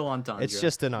single entendre. It's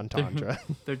just an entendre.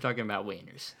 They're talking about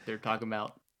wieners. They're talking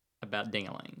about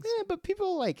dingalings. Yeah, but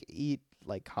people like eat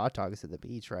like hot dogs at the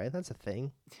beach, right? That's a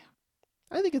thing.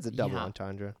 I think it's a double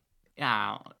entendre.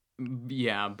 Yeah,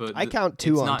 Yeah, but I count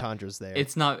two it's not- entendres there.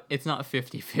 It's not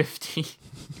 50-50.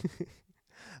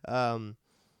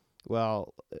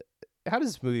 Well, how does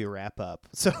this movie wrap up?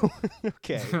 So,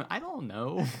 okay. I don't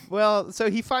know. Well, so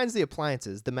he finds the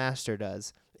appliances, the master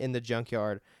does, in the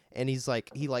junkyard, and he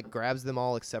grabs them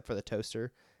all except for the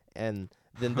toaster, and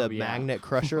then the Oh, yeah. magnet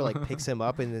crusher picks him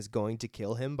up and is going to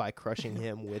kill him by crushing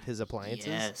him with his appliances.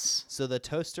 Yes. So the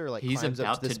toaster He's climbs up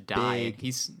about to this to die.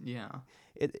 big. Yeah.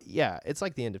 It's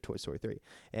like the end of Toy Story 3,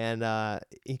 and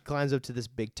he climbs up to this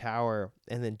big tower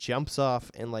and then jumps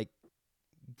off and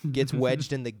gets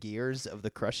wedged in the gears of the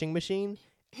crushing machine.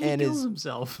 He And kills is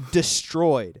himself.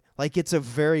 destroyed. It's a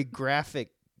very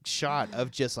graphic shot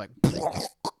of just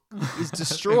he's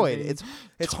destroyed. Being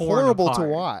It's torn horrible to apart.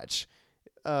 watch.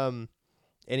 And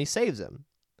he saves him,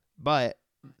 but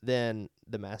then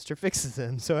the master fixes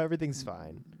him, so everything's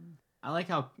fine. I like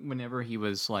how whenever he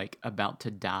was about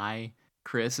to die,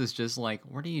 Chris is just like,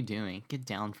 "What are you doing? Get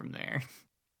down from there."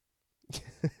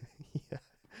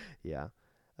 Yeah.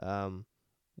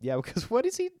 Yeah, because what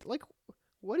is he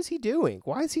what is he doing?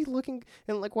 Why is he looking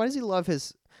and why does he love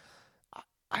his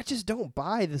I just don't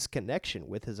buy this connection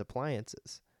with his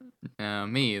appliances. No,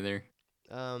 me either.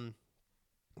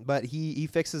 But he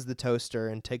fixes the toaster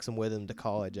and takes him with him to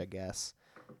college, I guess.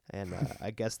 And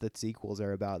I guess the sequels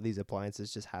are about these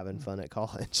appliances just having fun at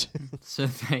college. So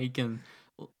they can,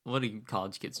 what do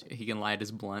college kids do? He can light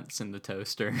his blunts in the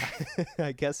toaster.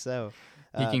 I guess so.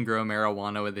 He can grow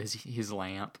marijuana with his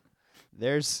lamp.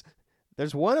 There's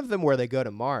one of them where they go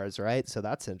to Mars, right? So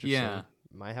that's interesting. Yeah.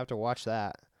 Might have to watch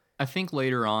that. I think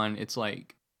later on it's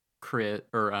Chris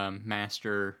or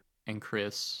Master and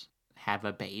Chris have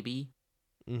a baby.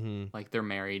 Mm-hmm. They're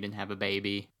married and have a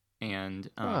baby. And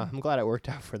I'm glad it worked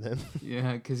out for them.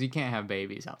 yeah, because you can't have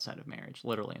babies outside of marriage.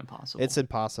 Literally impossible. It's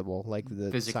impossible. The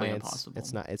Physically science,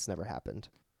 impossible. It's never happened.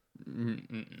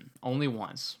 Mm-mm. Only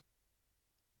once.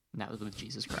 And that was with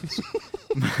Jesus Christ.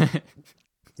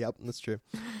 Yep, that's true.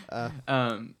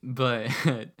 But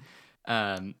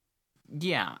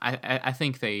yeah, I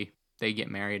think they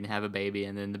get married and have a baby,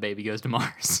 and then the baby goes to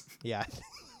Mars. Yeah.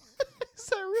 Is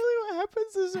that really what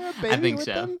happens? Is there a baby I think with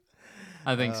so. them?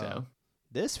 I think so.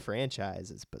 This franchise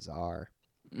is bizarre.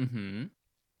 Mm-hmm.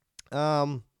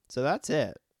 So that's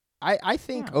it. I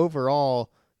think Yeah.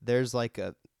 overall there's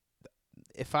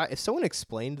if someone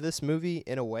explained this movie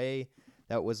in a way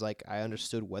that was I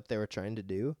understood what they were trying to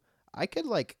do, I could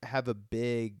have a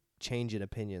big change in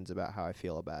opinions about how I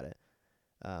feel about it.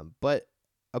 But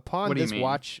upon What do you this mean?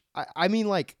 watch, I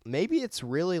mean maybe it's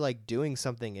really doing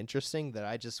something interesting that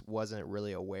I just wasn't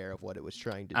really aware of what it was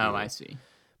trying to do. Oh, I see.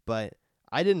 But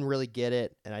I didn't really get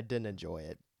it and I didn't enjoy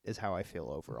it is how I feel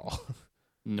overall.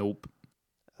 Nope.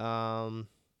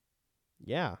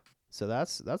 Yeah. So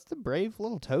that's the brave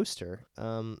little toaster.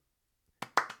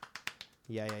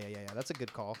 Yeah. That's a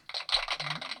good call.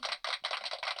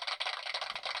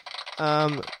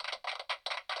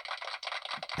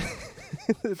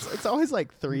 It's always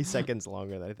 3 seconds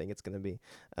longer than I think it's gonna be.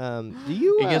 Do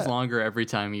you? It gets longer every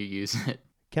time you use it.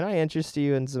 Can I interest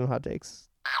you in some hot takes?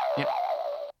 Yep.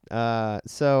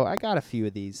 So I got a few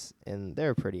of these, and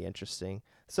they're pretty interesting.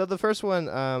 So the first one,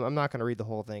 I'm not gonna read the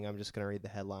whole thing. I'm just gonna read the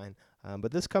headline.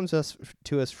 But this comes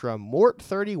to us from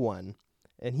Mort31,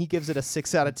 and he gives it a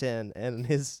 6 out of 10. And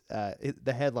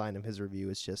the headline of his review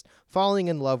is just "Falling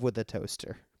in Love with a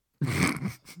Toaster,"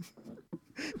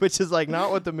 which is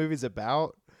not what the movie's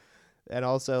about. And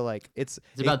also It's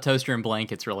about Toaster and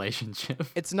Blanket's relationship.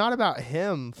 it's not about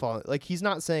him falling. He's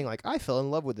not saying I fell in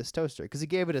love with this toaster, because he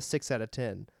gave it a 6 out of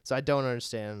 10. So I don't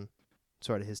understand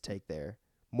sort of his take there.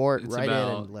 Mort, It's write in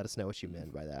about- and let us know what you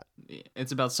meant by that.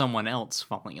 It's about someone else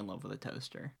falling in love with a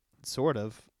toaster. Sort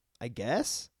of, I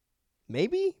guess.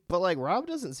 Maybe, but Rob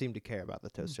doesn't seem to care about the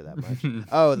toaster that much.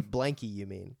 Oh, Blanky, you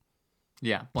mean?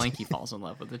 Yeah, Blanky falls in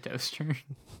love with the toaster.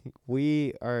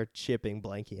 We are chipping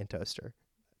Blanky and toaster.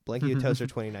 Blanky and toaster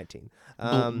 2019.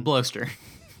 Bloaster.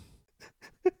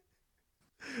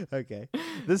 Okay,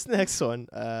 this next one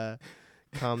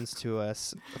comes to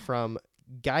us from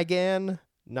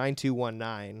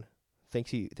Gigan9219.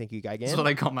 Thank you, Gigan. That's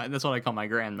what I call my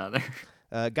grandmother.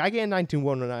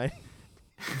 Gigan9219.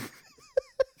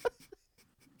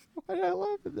 Why did I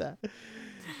laugh at that?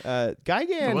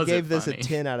 Gigan Was it gave this a funny?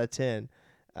 10 out of 10.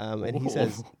 And he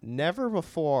says, Whoa. never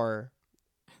before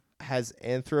has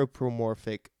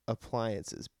anthropomorphic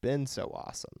appliances been so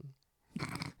awesome.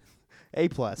 A+.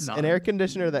 An air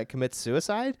conditioner that commits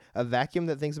suicide, a vacuum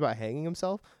that thinks about hanging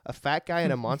himself, a fat guy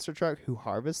in a monster truck who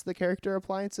harvests the character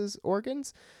appliances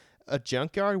organs, a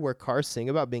junkyard where cars sing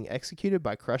about being executed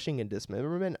by crushing and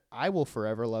dismemberment, I will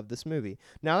forever love this movie.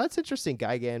 Now, that's interesting,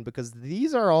 Gigan, because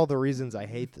these are all the reasons I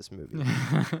hate this movie.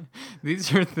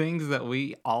 These are things that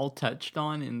we all touched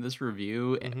on in this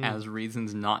review Mhm. as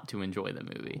reasons not to enjoy the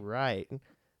movie. Right.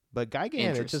 But Gigan, it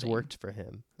just Interesting. worked for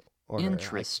him. Or her.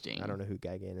 Interesting. I don't know who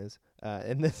Gigan is.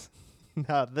 And this,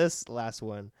 now this last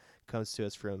one comes to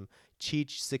us from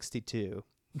Cheech62.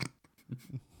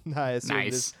 I assume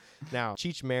Nice. this. Now,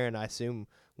 Cheech Marin, I assume,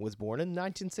 was born in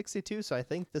 1962, so I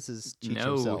think this is Cheech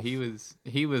No, himself.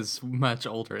 he was much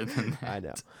older than that. I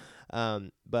know.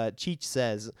 But Cheech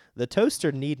says, the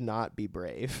toaster need not be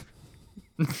brave.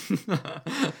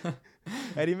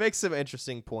 And he makes some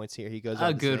interesting points here. He goes on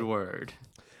A to good say, word.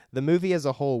 the movie as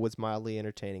a whole was mildly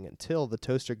entertaining until the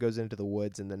toaster goes into the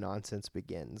woods and the nonsense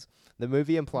begins. The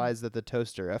movie implies that the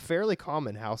toaster, a fairly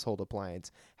common household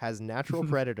appliance, has natural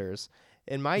predators.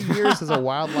 In my years as a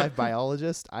wildlife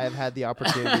biologist, I have had the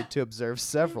opportunity to observe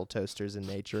several toasters in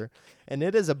nature, and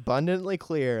it is abundantly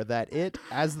clear that it,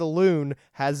 as the loon,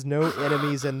 has no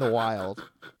enemies in the wild.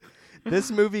 This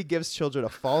movie gives children a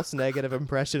false negative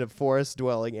impression of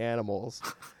forest-dwelling animals.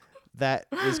 That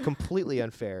is completely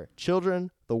unfair.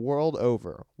 Children, the world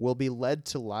over, will be led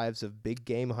to lives of big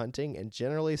game hunting and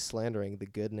generally slandering the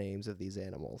good names of these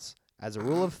animals. As a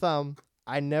rule of thumb,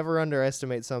 I never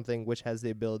underestimate something which has the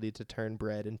ability to turn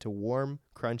bread into warm,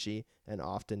 crunchy, and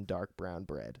often dark brown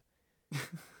bread.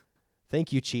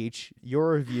 Thank you, Cheech.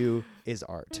 Your review is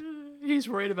art. He's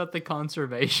worried about the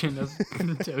conservation of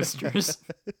toasters.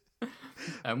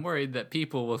 I'm worried that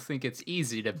people will think it's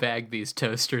easy to bag these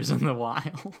toasters in the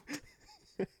wild.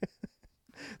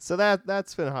 So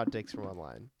that's been Hot Takes from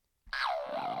Online.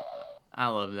 I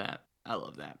love that.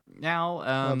 Now,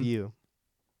 Love you.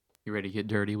 you ready to get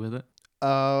dirty with it?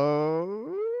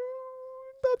 Oh,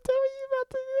 don't tell me you about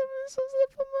to give me some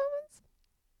simple moments.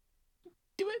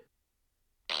 Do it.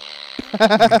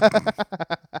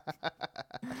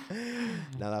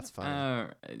 No, that's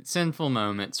fine. Sinful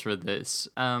moments for this.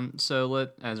 So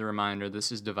as a reminder,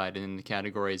 this is divided into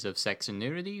categories of sex and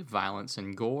nudity, violence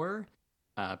and gore,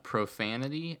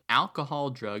 profanity, alcohol,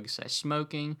 drugs,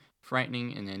 smoking,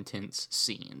 frightening, and intense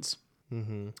scenes.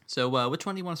 Mm-hmm. So which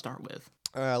one do you want to start with?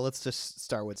 Let's just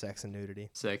start with sex and nudity.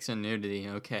 Sex and nudity,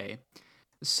 okay.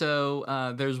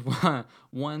 So there's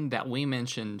one that we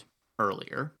mentioned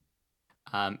earlier.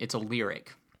 It's a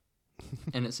lyric.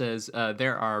 And it says,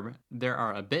 there are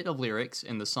a bit of lyrics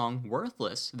in the song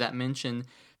Worthless that mention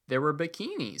there were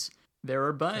bikinis, there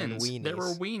were buns, there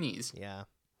were weenies. Yeah.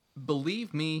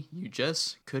 Believe me, you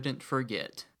just couldn't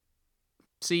forget.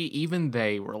 See, even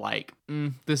they were like,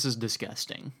 this is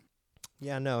disgusting.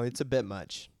 Yeah, no, it's a bit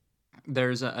much.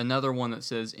 There's another one that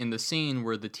says, in the scene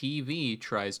where the TV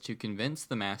tries to convince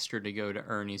the master to go to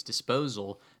Ernie's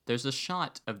disposal, there's a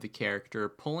shot of the character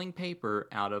pulling paper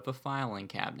out of a filing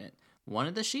cabinet. One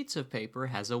of the sheets of paper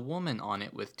has a woman on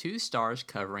it with 2 stars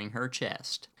covering her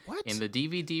chest. What? In the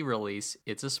DVD release,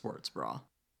 it's a sports bra.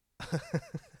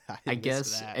 I missed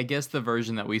guess that. the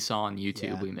version that we saw on YouTube,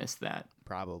 Yeah. we missed that.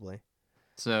 Probably.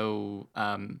 So,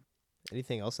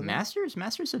 Anything else in there?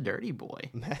 Master's a dirty boy.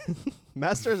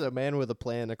 Master's a man with a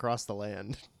plan across the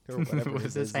land, or whatever it With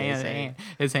is his they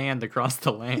say. hand across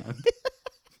the land.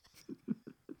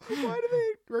 Why do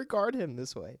they regard him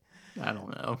this way? I don't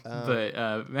know,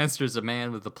 but Master's a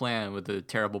man with a plan with a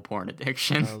terrible porn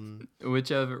addiction.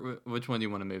 Which one do you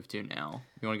want to move to now?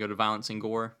 You want to go to violence and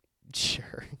gore?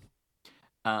 Sure.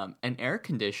 An air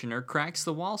conditioner cracks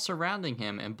the wall surrounding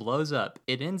him and blows up.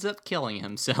 It ends up killing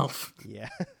himself. Yeah.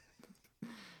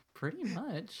 Pretty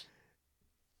much.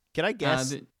 Can I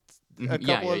guess a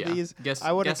couple of these?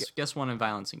 Guess one in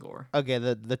violence and gore. Okay,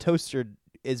 the toaster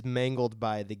is mangled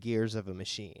by the gears of a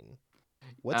machine.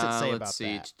 What's it say about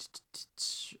that?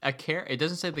 It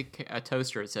doesn't say a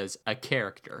toaster. It says a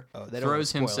character. Oh, they don't wanna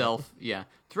spoil it.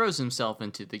 Throws himself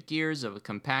into the gears of a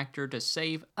compactor to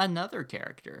save another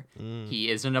character. He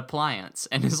is an appliance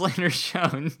and is later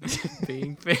shown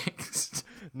being fixed.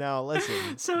 Now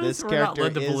listen, So this we're not character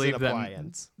led to is believe an that-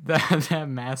 appliance. That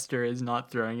master is not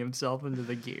throwing himself into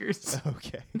the gears.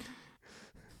 Okay.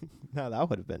 Now that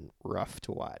would have been rough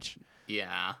to watch.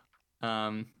 Yeah.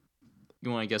 You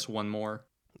want to guess one more?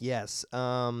 Yes.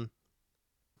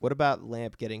 What about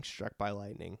Lamp getting struck by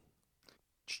lightning?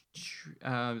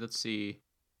 Let's see.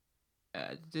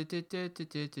 A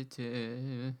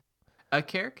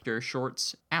character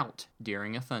shorts out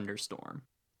during a thunderstorm.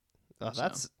 Oh,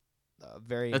 that's a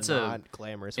very That's not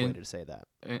glamorous way to say that.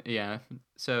 Yeah.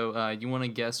 So you want to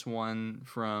guess one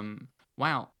from?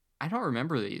 Wow, I don't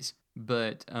remember these,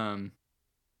 but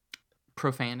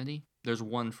profanity. There's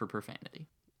one for profanity.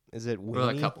 Is it Well,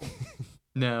 a weenie? couple.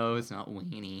 No, it's not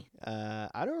weenie.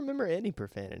 I don't remember any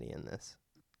profanity in this.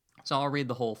 So I'll read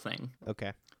the whole thing.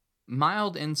 Okay.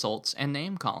 Mild insults and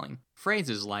name calling.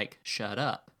 Phrases like "shut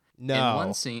up." No.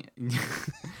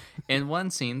 In one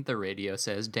scene, the radio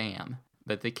says "damn,"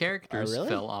 but the characters really?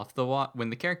 fell off the when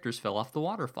the characters fell off the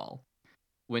waterfall.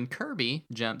 When Kirby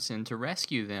jumps in to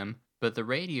rescue them, but the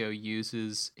radio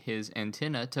uses his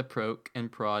antenna to poke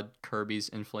and prod Kirby's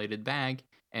inflated bag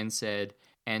and said,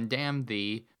 "And damn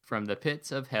thee, from the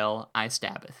pits of hell I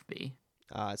stabbeth thee."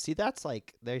 See, that's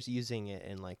like there's using it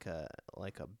in like a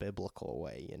biblical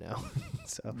way, you know.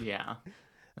 So Yeah,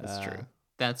 that's true.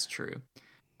 That's true.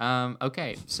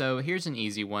 Okay, so here's an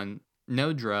easy one.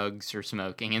 No drugs or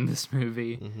smoking in this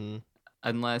movie,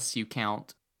 unless you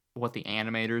count what the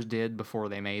animators did before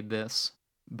they made this.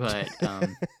 But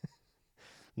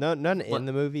no, none in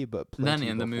the movie, but plenty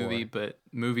none in the before. movie, but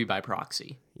movie by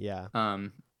proxy. Yeah.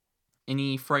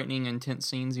 Any frightening, intense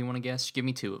scenes you want to guess? Give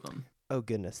me 2 of them. Oh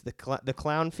goodness, the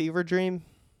clown fever dream.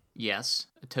 Yes,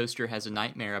 a toaster has a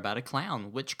nightmare about a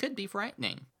clown, which could be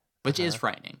frightening. Which is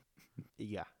frightening.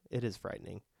 Yeah, it is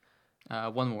frightening.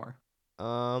 One more.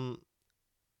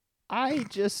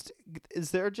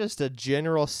 Is there just a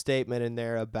general statement in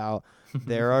there about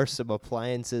there are some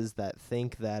appliances that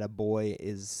think that a boy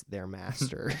is their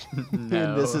master?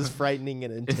 No. And this is frightening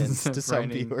and intense to some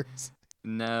Frightening. viewers.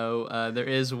 No, there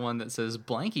is one that says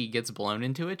Blanky gets blown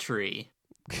into a tree.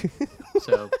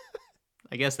 So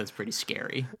I guess that's pretty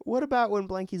scary. What about when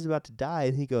Blanky's about to die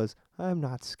and he goes, "I'm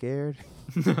not scared"?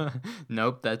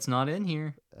 Nope, that's not in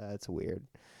here. That's weird.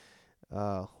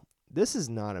 Oh, this is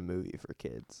not a movie for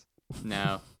kids.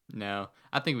 No.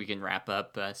 I think we can wrap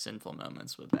up Sinful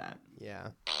Moments with that. Yeah.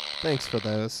 Thanks for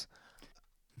those.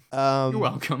 You're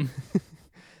welcome.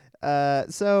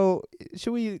 So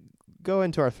should we go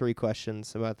into our 3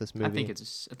 questions about this movie? I think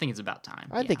it's about time.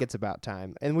 I think it's about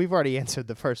time. And we've already answered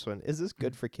the first one. Is this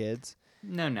good for kids?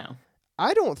 No.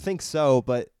 I don't think so,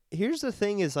 but here's the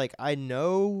thing is like I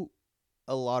know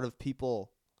a lot of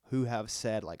people who have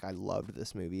said like I loved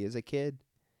this movie as a kid.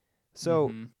 So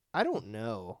Mhm. I don't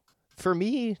know. For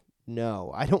me,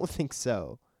 no, I don't think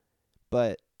so.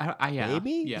 But Yeah,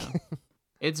 maybe? Yeah.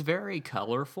 It's very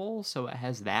colorful, so it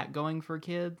has that going for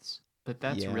kids, but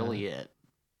that's Yeah. really it.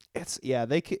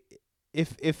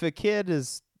 If a kid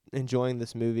is enjoying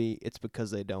this movie, it's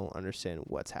because they don't understand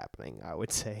what's happening, I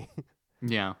would say.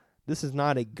 Yeah. This is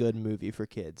not a good movie for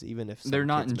kids, even if some They're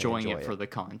not kids may enjoying enjoy it for the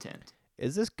content.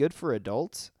 Is this good for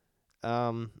adults?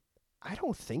 I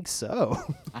don't think so.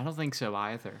 I don't think so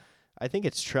either. I think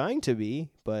it's trying to be,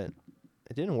 but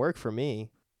it didn't work for me.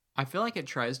 I feel like it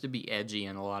tries to be edgy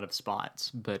in a lot of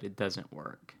spots, but it doesn't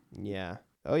work. Yeah.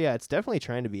 Oh yeah, it's definitely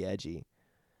trying to be edgy.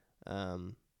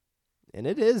 And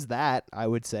it is that, I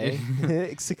would say. It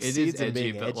It succeeds is in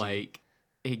edgy, being but edgy. like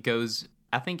it goes.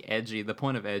 I think edgy. The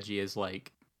point of edgy is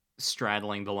like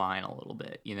straddling the line a little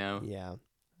bit, you know. Yeah.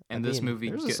 And I this mean, movie,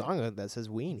 there's a song that says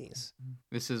weenies.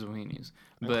 This is weenies,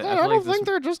 but I I feel don't like think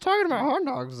they're just talking about hot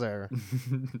dogs there.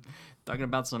 talking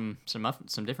about some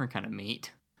different kind of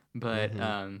meat, but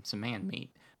some man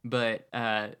meat. But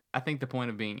I think the point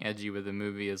of being edgy with the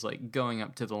movie is like going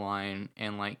up to the line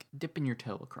and like dipping your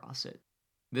toe across it.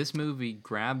 This movie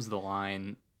grabs the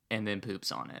line and then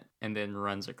poops on it and then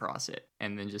runs across it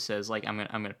and then just says like I'm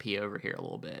gonna pee over here a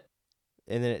little bit.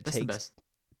 And then it That's takes the best.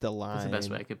 the line. That's the best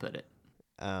way I could put it.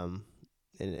 And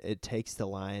it takes the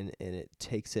line and it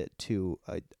takes it to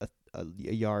a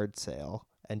yard sale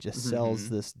and just sells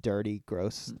this dirty,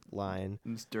 gross line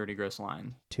This dirty, gross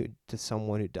line. to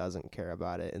someone who doesn't care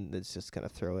about it, and it's just gonna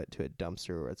throw it to a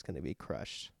dumpster where it's gonna be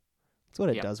crushed. That's what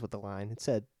it Yep. does with the line. It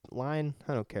said, "Line,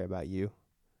 I don't care about you.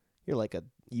 You're like a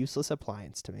useless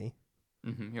appliance to me."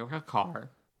 You're like a car.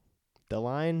 The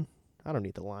line, I don't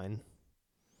need the line.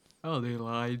 Oh, they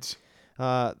lied.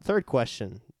 Third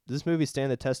question. Does this movie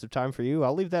stand the test of time for you?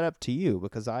 I'll leave that up to you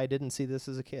because I didn't see this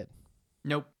as a kid.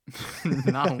 Nope.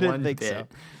 Not didn't one think bit.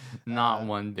 so. Not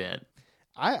one bit.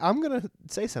 I'm going to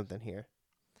say something here.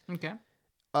 Okay.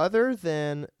 Other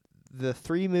than the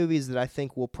 3 movies that I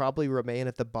think will probably remain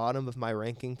at the bottom of my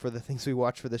ranking for the things we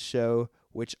watch for the show,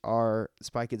 which are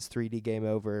Spy Kids 3D Game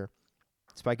Over,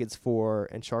 Spy Kids 4,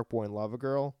 and Shark Boy and Lava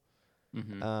Girl,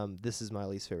 this is my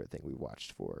least favorite thing we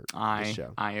watched for the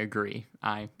show. I agree.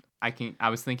 I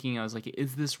was like,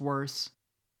 is this worse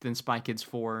than Spy Kids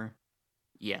 4?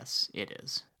 Yes, it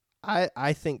is.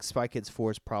 I think Spy Kids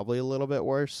 4 is probably a little bit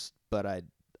worse, but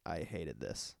I hated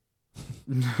this.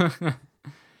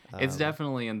 It's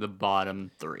definitely in the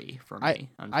bottom 3 for me,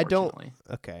 I don't. unfortunately.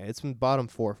 Okay, it's in bottom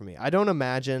 4 for me. I don't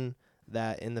imagine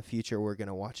that in the future we're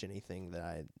gonna watch anything that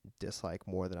I dislike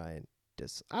more than I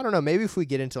practice. I don't know. Maybe if we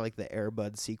get into like the Air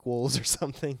Bud sequels or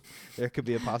something, there could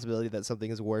be a possibility that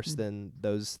something is worse than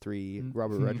those 3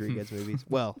 Robert Rodriguez movies.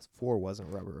 Well, 4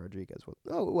 wasn't Robert Rodriguez.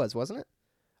 Oh, it was, wasn't it?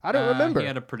 I don't remember. He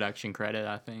had a production credit,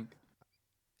 I think.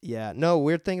 Yeah. No,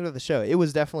 we're thinking of the show. It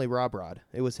was definitely Rob Rod.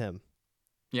 It was him.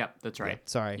 Yep, that's right. Yeah,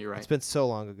 sorry. You're right. It's been so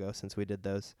long ago since we did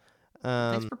those.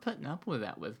 Thanks for putting up with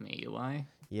that with me, Eli.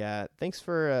 Yeah, thanks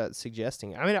for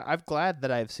suggesting. I mean, I'm glad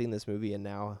that I've seen this movie and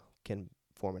now can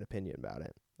form an opinion about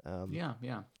it.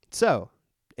 Yeah. So,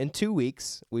 in 2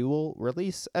 weeks, we will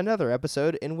release another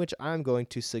episode in which I'm going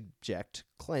to subject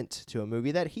Clint to a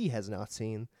movie that he has not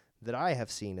seen, that I have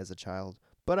seen as a child,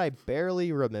 but I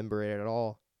barely remember it at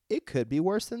all. It could be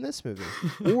worse than this movie,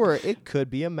 or it could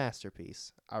be a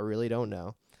masterpiece. I really don't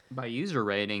know. By user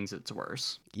ratings, it's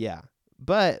worse. Yeah,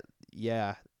 but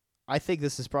yeah, I think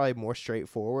this is probably more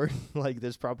straightforward. Like,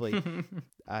 there's probably,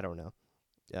 I don't know.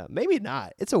 Maybe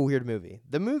not. It's a weird movie.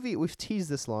 The movie, we've teased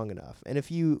this long enough. And if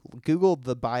you Google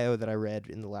the bio that I read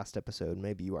in the last episode,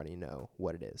 maybe you already know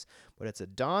what it is. But it's a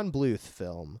Don Bluth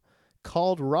film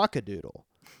called Rockadoodle.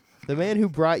 The man who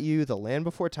brought you The Land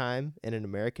Before Time and An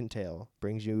American Tale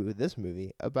brings you this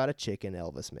movie about a chicken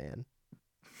Elvis man.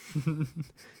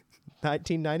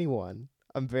 1991.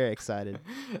 I'm very excited.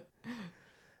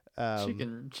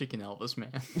 Chicken Elvis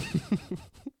man.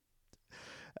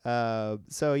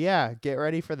 So yeah, get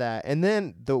ready for that. And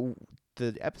then the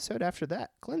episode after that,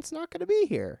 Clint's not going to be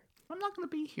here. I'm not going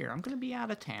to be here. I'm going to be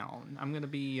out of town. I'm going to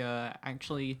be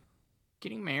actually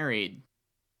getting married.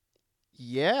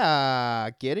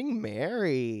 Yeah, getting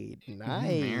married. Nice.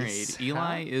 Getting married.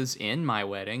 Eli is in my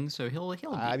wedding, so he'll be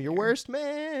I'm your there. worst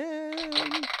man.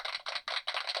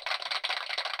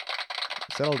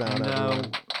 Settle down,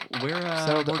 And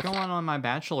everyone. we're going on my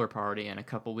bachelor party in a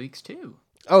couple weeks too.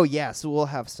 Oh yeah, so we'll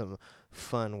have some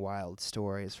fun, wild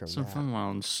stories from Some that fun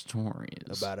wild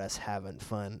stories about us having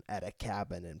fun at a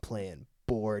cabin and playing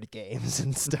board games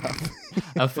and stuff.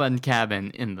 a fun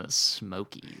cabin in the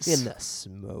Smokies. In the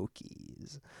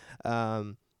Smokies.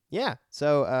 Yeah.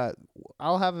 So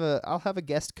I'll have a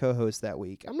guest co-host that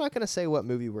week. I'm not gonna say what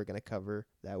movie we're gonna cover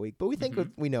that week, but we think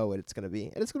we know what it's gonna be,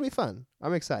 and it's gonna be fun.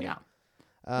 I'm excited. Yeah.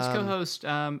 This co-host,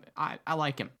 I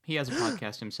like him. He has a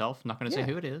podcast himself. I'm not going to say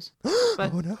who it is,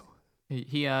 but oh no.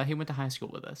 He went to high school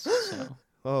with us. So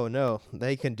Oh no,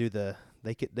 they can do the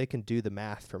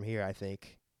math from here, I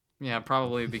think. yeah,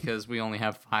 probably because we only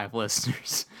have 5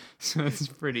 listeners, so it's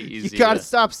pretty easy. You gotta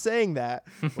stop saying that.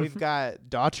 We've got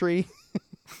Daughtry,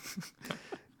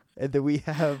 and then we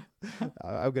have.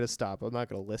 I'm gonna stop. I'm not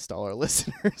gonna list all our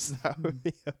listeners. That would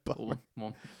be a bummer.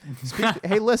 Well,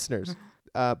 Hey, listeners,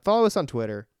 follow us on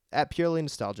Twitter at Purely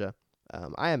Nostalgia.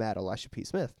 I am at Elisha P.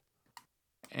 Smith.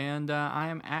 and I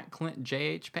am at Clint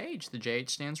JH Page. The JH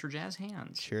stands for Jazz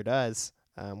Hands. Sure does.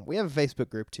 We have a Facebook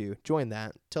group too. Join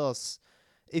that. Tell us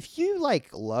if you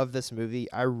love this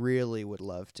movie. I really would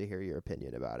love to hear your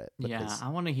opinion about it. Yeah, I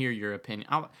want to hear your opinion.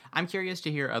 I'm curious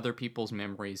to hear other people's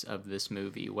memories of this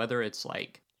movie, whether it's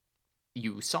like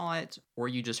you saw it or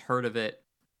you just heard of it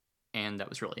and that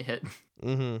was really a hit.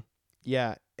 Mm-hmm.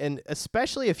 Yeah, and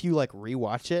especially if you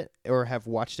rewatch it or have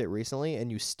watched it recently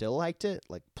and you still liked it,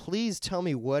 please tell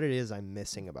me what it is I'm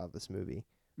missing about this movie.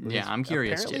 Because Yeah, I'm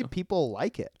curious apparently too. people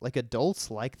like it. Adults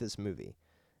like this movie.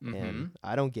 Mm-hmm. And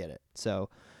I don't get it. So,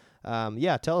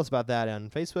 yeah, tell us about that on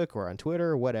Facebook or on Twitter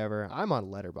or whatever. I'm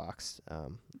on Letterboxd.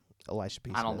 Elisha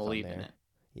P. I don't Smith on believe there. in it.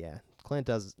 Yeah, Clint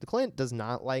does. Clint does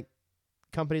not like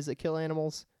companies that kill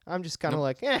animals. I'm just kind of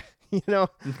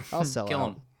I'll sell Kill out.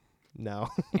 'em. No.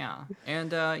 Yeah,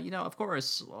 and of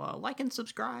course, like and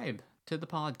subscribe to the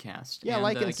podcast. Yeah, and,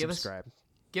 like and give subscribe.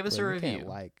 Give us a Well, you can't review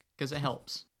like. because it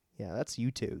helps. Yeah, that's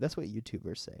YouTube. That's what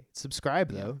YouTubers say.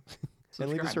 Subscribe though, and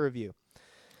leave us a Subscribe. review.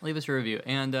 Leave us a review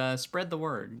and spread the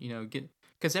word.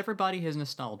 Because everybody is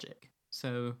nostalgic,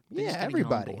 so they just Yeah, gotta get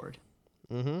on everybody. board.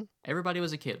 Mm-hmm. Everybody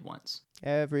was a kid once.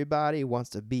 Everybody wants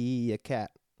to be a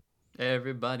cat.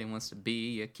 Everybody wants to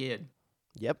be a kid.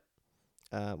 Yep.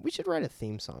 We should write a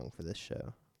theme song for this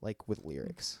show, with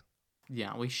lyrics.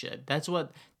 Yeah, we should. That's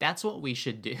what we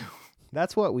should do.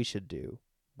 That's what we should do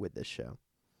with this show.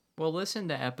 Well, listen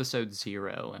to episode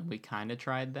 0, and we kind of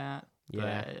tried that.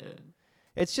 Yeah. But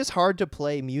It's just hard to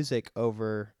play music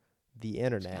over the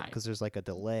internet Skype. because there's a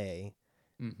delay.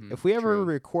 mhm, If we ever true.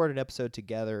 record an episode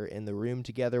together in the room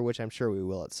together, which I'm sure we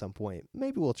will at some point,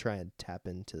 maybe we'll try and tap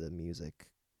into the music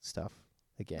stuff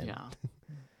again. Yeah.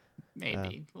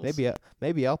 Maybe. We'll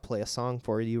Maybe I'll play a song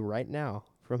for you right now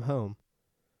from home.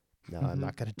 No, I'm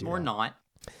not gonna do Or that.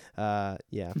 not.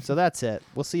 Yeah. So that's it.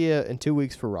 We'll see you in 2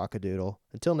 weeks for Rockadoodle.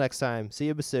 Until next time, see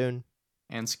you soon.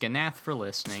 And Skanath for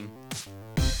listening.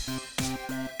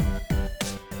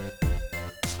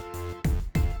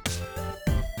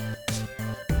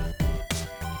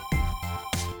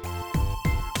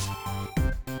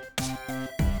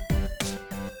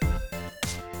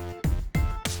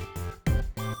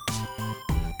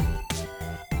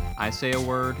 I say a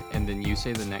word, and then you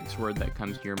say the next word that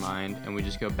comes to your mind, and we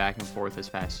just go back and forth as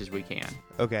fast as we can.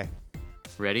 Okay.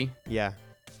 Ready? Yeah.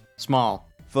 Small.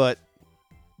 Foot.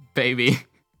 Baby.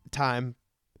 Time.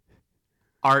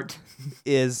 Art.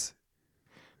 Is.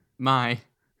 My.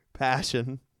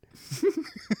 Passion.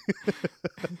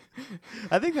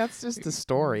 I think that's just a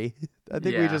story. I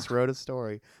think we Yeah. just wrote a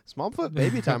story. Small foot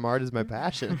baby time art is my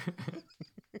passion.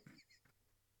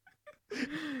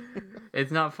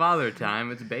 It's not father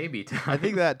time, it's baby time. I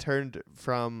think that turned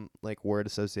from like word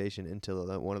association into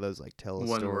one of those like tell a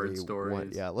One-word story.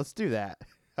 stories. Yeah, let's do that.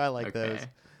 I like those. Okay.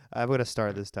 I'm gonna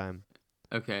start this time.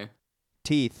 Okay.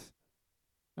 Teeth.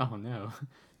 Oh no.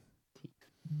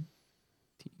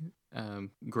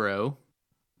 Grow.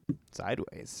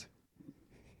 Sideways.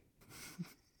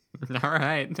 All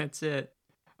right, that's it.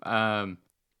 Hula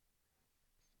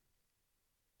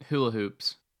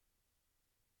hoops.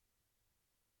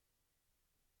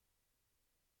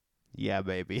 Yeah,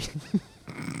 baby.